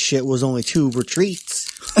if my shit was only 2 retreats.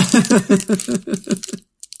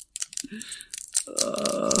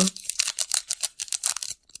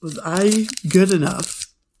 Was I good enough?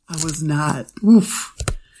 I was not. Oof.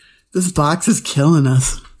 This box is killing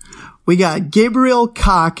us. We got Gabriel,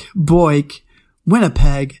 Cock, Boyk,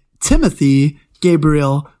 Winnipeg, Timothy,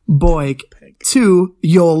 Gabriel, Boyk, to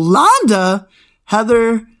Yolanda,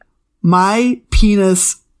 Heather, my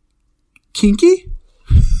penis, kinky?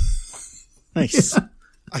 Nice. Yeah.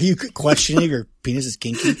 Are you questioning if your penis is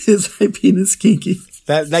kinky? Is my penis kinky?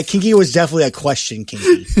 That kinky was definitely a question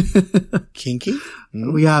kinky. Kinky?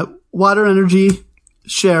 Mm. We got Water Energy,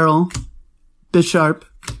 Cheryl, Bisharp,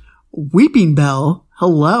 Weeping Bell,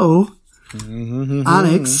 hello,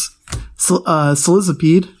 Onyx,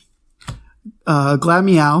 Solizipede,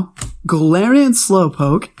 Glameow, Galarian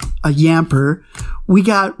Slowpoke, a Yamper. We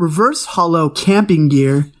got Reverse Hollow Camping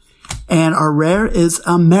Gear, and our rare is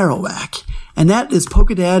a Marowak. And that is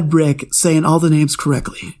Pokedad Brick saying all the names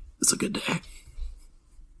correctly. It's a good day.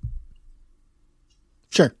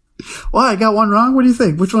 Sure. Well, I got one wrong. What do you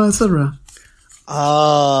think? Which one I said wrong?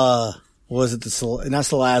 Was it not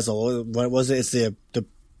Salazzle? What was it? It's the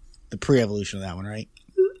pre-evolution of that one, right?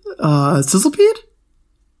 Sizzlepede?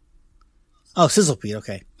 Oh, Sizzlepede.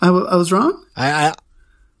 Okay. I was wrong? I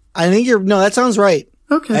think no, that sounds right.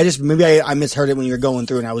 Okay. Maybe I misheard it when you were going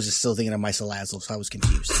through and I was just still thinking of my Salazzle, so I was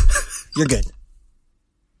confused. You're good.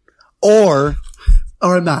 Or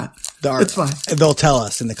I'm not. It's fine. They'll tell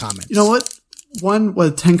us in the comments. You know what? One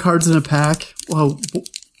with 10 cards in a pack. Well,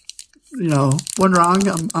 one wrong.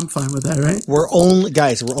 I'm fine with that, right? We're only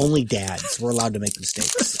dads. We're allowed to make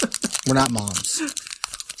mistakes. We're not moms.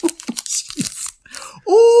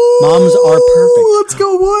 Oh, moms are perfect. Let's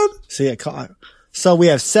go, one. So we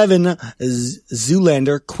have 7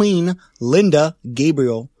 Zoolander, Queen, Linda,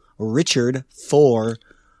 Gabriel, Richard, 4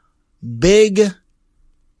 Big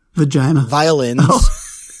Vagina Violins,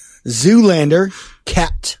 Zoolander,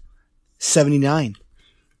 Cat, 79.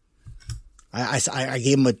 I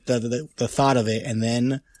gave him the thought of it, and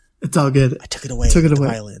then it's all good. I took it away.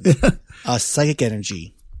 Violins. Psychic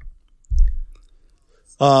Energy,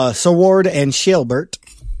 Sword and Shalebert,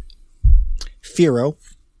 Fearow,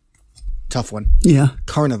 tough one. Yeah.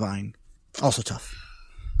 Carnivine, also tough.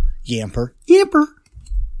 Yamper,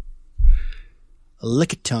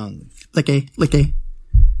 Lickitung, Licky,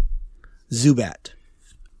 Zubat,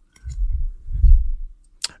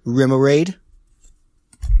 Remoraid,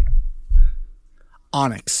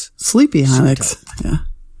 Onyx, Sleepy Onyx. Yeah.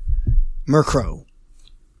 Murkrow.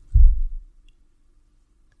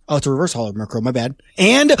 Oh, it's a reverse holo Murkrow. My bad.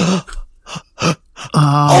 And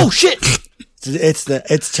oh shit! It's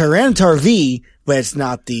Tyranitar V, but it's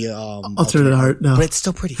not the alternate art. No, but it's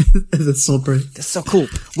still pretty. It's still pretty. That's so cool.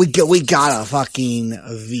 We got a fucking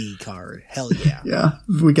V card. Hell yeah! Yeah,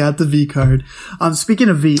 we got the V card. Speaking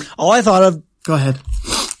of V, all I thought of. Go ahead.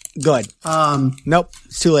 Go ahead. Nope,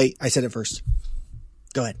 it's too late. I said it first.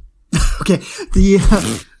 Go ahead. Okay.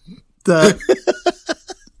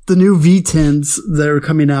 The new V-Tins that are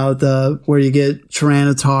coming out, where you get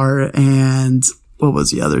Tyranitar and what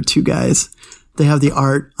was the other two guys? They have the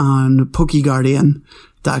art on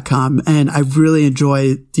PokeGuardian.com, and I really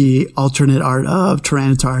enjoy the alternate art of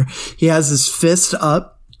Tyranitar. He has his fist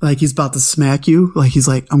up, like he's about to smack you, like he's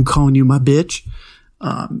like, I'm calling you my bitch.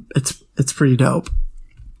 It's pretty dope.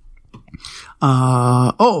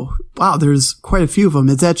 Oh, wow, there's quite a few of them.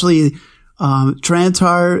 It's actually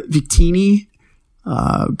Tyranitar, Victini,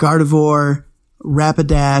 Gardevoir,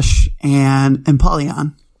 Rapidash, and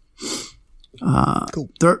Empoleon. Cool.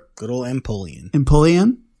 Good old Empoleon.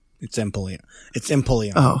 Empoleon? It's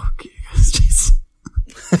Empoleon. Oh, jeez.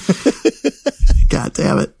 God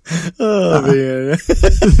damn it. Oh, man.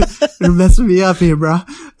 You're messing me up here, bro.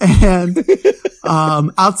 And,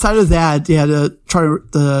 outside of that, yeah, the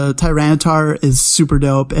Tyranitar is super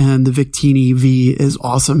dope and the Victini V is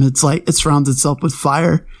awesome. It's like, it surrounds itself with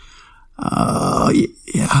fire.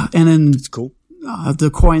 Yeah. And then it's cool.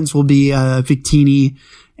 The coins will be, Victini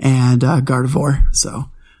and, Gardevoir. So,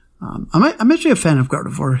 I'm actually a fan of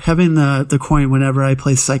Gardevoir. Having the coin whenever I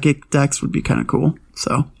play psychic decks would be kind of cool.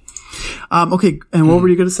 So, okay. And what were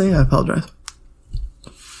you going to say? I apologize.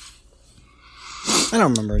 I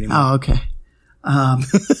don't remember anymore. Oh, okay.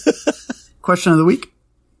 Question of the week.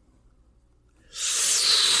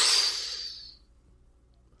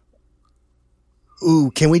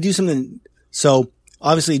 Ooh, can we do something? So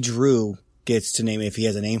obviously Drew gets to name it if he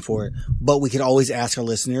has a name for it, but we could always ask our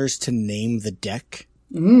listeners to name the deck.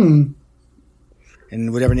 And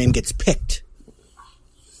whatever name gets picked.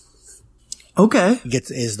 Okay.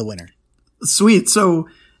 Is the winner. Sweet. So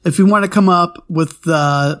if you want to come up with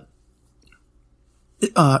the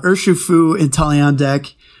Urshifu Inteleon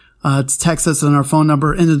deck, text us on our phone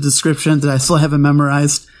number in the description that I still haven't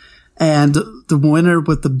memorized. And the winner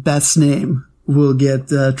with the best name will get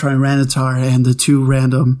the Tyranitar and the 2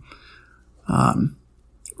 random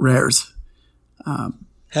rares.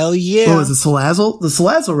 Hell yeah. What was it, Salazzle? The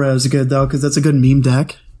Salazzle rare is good though, because that's a good meme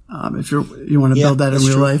deck. If you want to build that in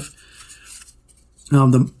real life.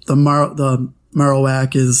 The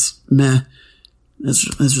Marowak is meh.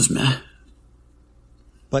 It's just meh.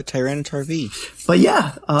 But Tyranitar V. But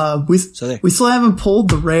yeah, we still haven't pulled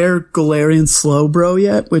the rare Galarian Slowbro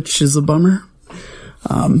yet, which is a bummer.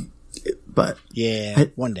 But yeah,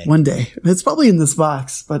 one day. It's probably in this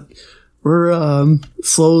box, but we're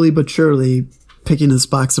slowly but surely picking this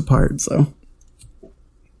box apart. So,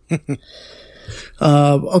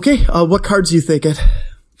 okay, what cards are you thinking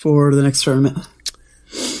for the next tournament?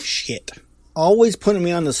 Shit, always putting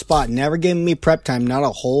me on the spot, never giving me prep time. Not a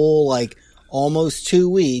whole almost 2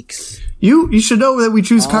 weeks. You should know that we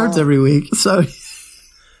choose cards every week, so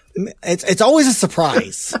it's always a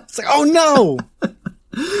surprise. It's like, oh no.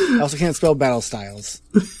 I also can't spell battle styles.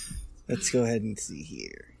 Let's go ahead and see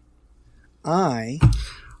here. I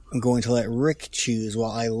am going to let Rick choose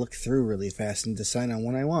while I look through really fast and decide on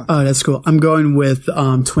what I want. Oh, that's cool. I'm going with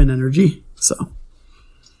Twin Energy. So,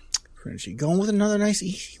 going with another nice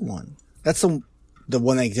easy one. That's the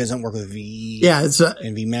one that doesn't work with V. Yeah, it's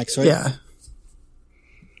and V Max, right? Yeah.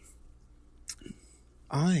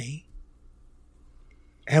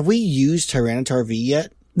 Have we used Tyranitar V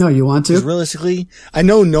yet? No, you want to? Realistically, I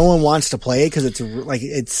know no one wants to play it because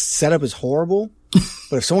its setup is horrible.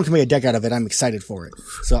 But if someone can make a deck out of it, I'm excited for it.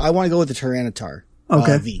 So I want to go with the Tyranitar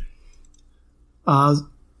V.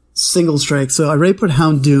 Single strike. So I already put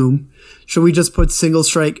Houndoom. Should we just put single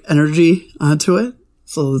strike energy onto it?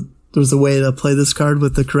 So there's a way to play this card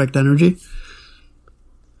with the correct energy?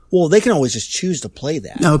 Well, they can always just choose to play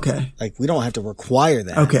that. Okay. We don't have to require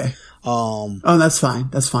that. Okay. Oh, that's fine.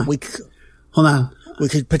 That's fine. Hold on. We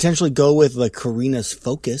could potentially go with Karina's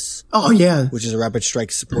Focus. Oh, yeah. Which is a Rapid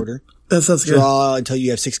Strike supporter. That's good. Draw until you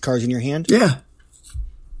have 6 cards in your hand. Yeah.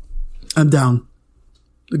 I'm down.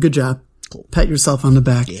 Good job. Cool. Pat yourself on the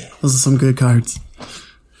back. Yeah. Those are some good cards.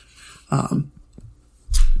 I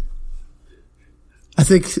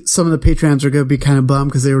think some of the Patreons are going to be kind of bummed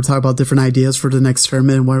because they were talking about different ideas for the next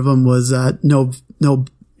tournament. And one of them was, no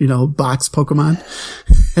box Pokemon.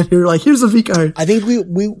 And you're like, here's a V card. I think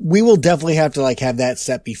we will definitely have to like have that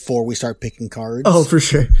set before we start picking cards. Oh, for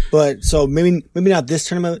sure. But so maybe not this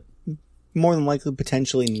tournament, more than likely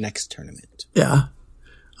potentially next tournament. Yeah.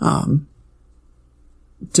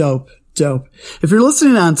 Dope. If you're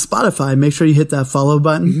listening on Spotify, make sure you hit that follow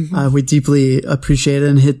button. We deeply appreciate it,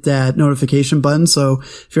 and hit that notification button. So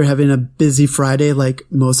if you're having a busy Friday, like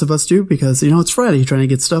most of us do, because, it's Friday, you're trying to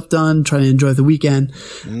get stuff done, trying to enjoy the weekend,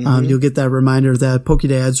 you'll get that reminder that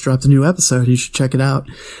PokéDads dropped a new episode. You should check it out.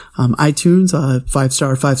 iTunes,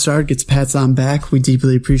 5-star, gets pats on back. We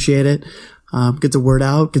deeply appreciate it. Get the word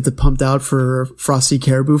out, get the pumped out for Frosty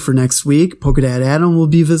Caribou for next week. PokéDad Adam will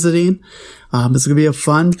be visiting. It's going to be a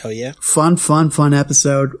fun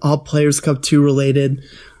episode. All Players Cup 2 related.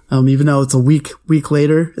 Even though it's a week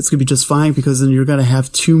later, it's going to be just fine, because then you're going to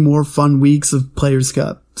have 2 more fun weeks of Players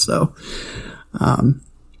Cup. So,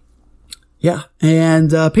 yeah.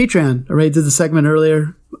 And, Patreon. I already did the segment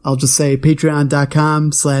earlier. I'll just say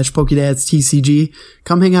patreon.com/PokéDadsTCG.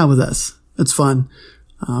 Come hang out with us. It's fun.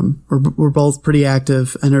 We're both pretty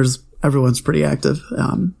active, and everyone's pretty active.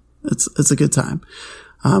 It's a good time.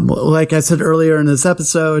 Like I said earlier in this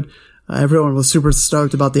episode, everyone was super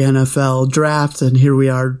stoked about the NFL draft, and here we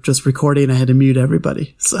are just recording. I had to mute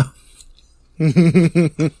everybody. So,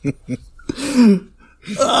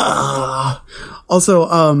 also,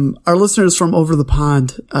 our listeners from over the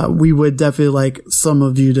pond, we would definitely like some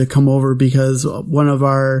of you to come over, because one of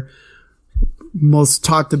our most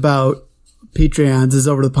talked about Patreons is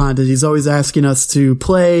over the pond, and he's always asking us to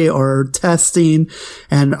play or testing,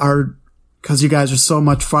 and because you guys are so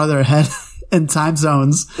much farther ahead in time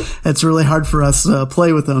zones, it's really hard for us to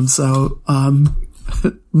play with them. So,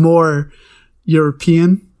 more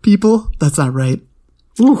European people. That's not right.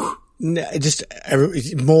 Ooh. No, just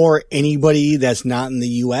more anybody that's not in the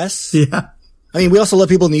U.S. Yeah. I mean, we also love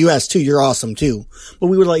people in the U.S. too. You're awesome too. But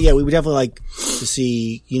we would definitely like to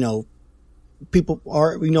see, people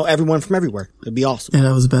are, everyone from everywhere. It'd be awesome. Yeah,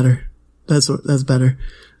 that was better. That's better.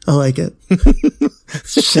 I like it.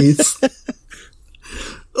 Jeez.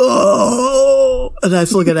 Oh, and I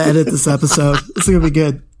still gotta edit this episode. It's gonna be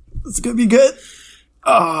good.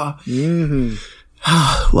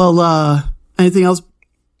 Well, anything else?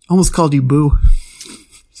 Almost called you Boo.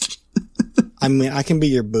 I mean, I can be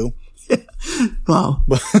your boo. Yeah. Well,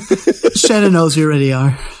 Shannon knows you already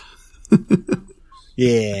are.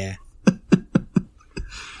 Yeah.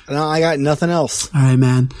 No, I got nothing else. All right,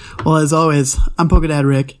 man. Well, as always, I'm PokéDad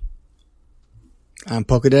Rick. I'm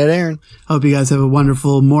PokéDad Aaron. I hope you guys have a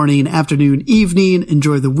wonderful morning, afternoon, evening.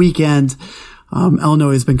 Enjoy the weekend.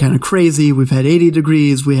 Illinois has been kind of crazy. We've had 80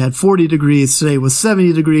 degrees. We had 40 degrees. Today was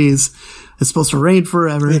 70 degrees. It's supposed to rain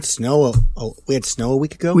forever. We had snow. We had snow a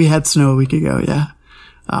week ago? We had snow a week ago, yeah.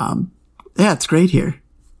 Yeah, it's great here.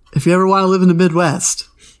 If you ever want to live in the Midwest,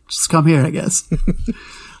 just come here, I guess.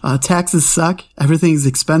 Taxes suck. Everything's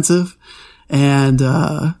expensive. And,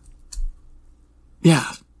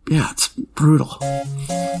 yeah, it's brutal.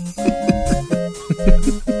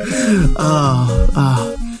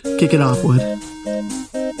 Kick it off, Wood.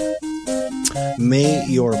 May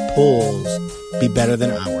your polls be better than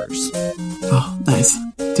ours. Oh, nice.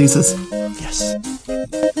 Deuces. Yes.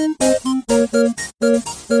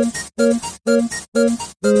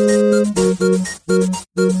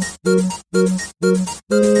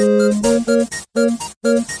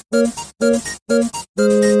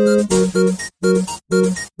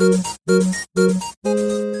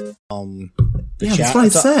 Yeah, that's what I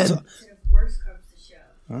said.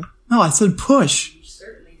 Huh? No, I said push. You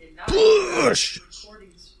certainly did not. Push!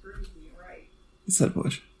 Recordings prove me right. He said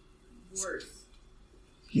push. Worse.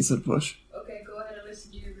 He said push. Okay, go ahead and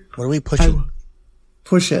listen to your recording. What are we pushing?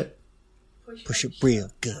 Push it. Push it real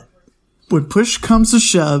good. When push comes to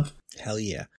shove. Hell yeah.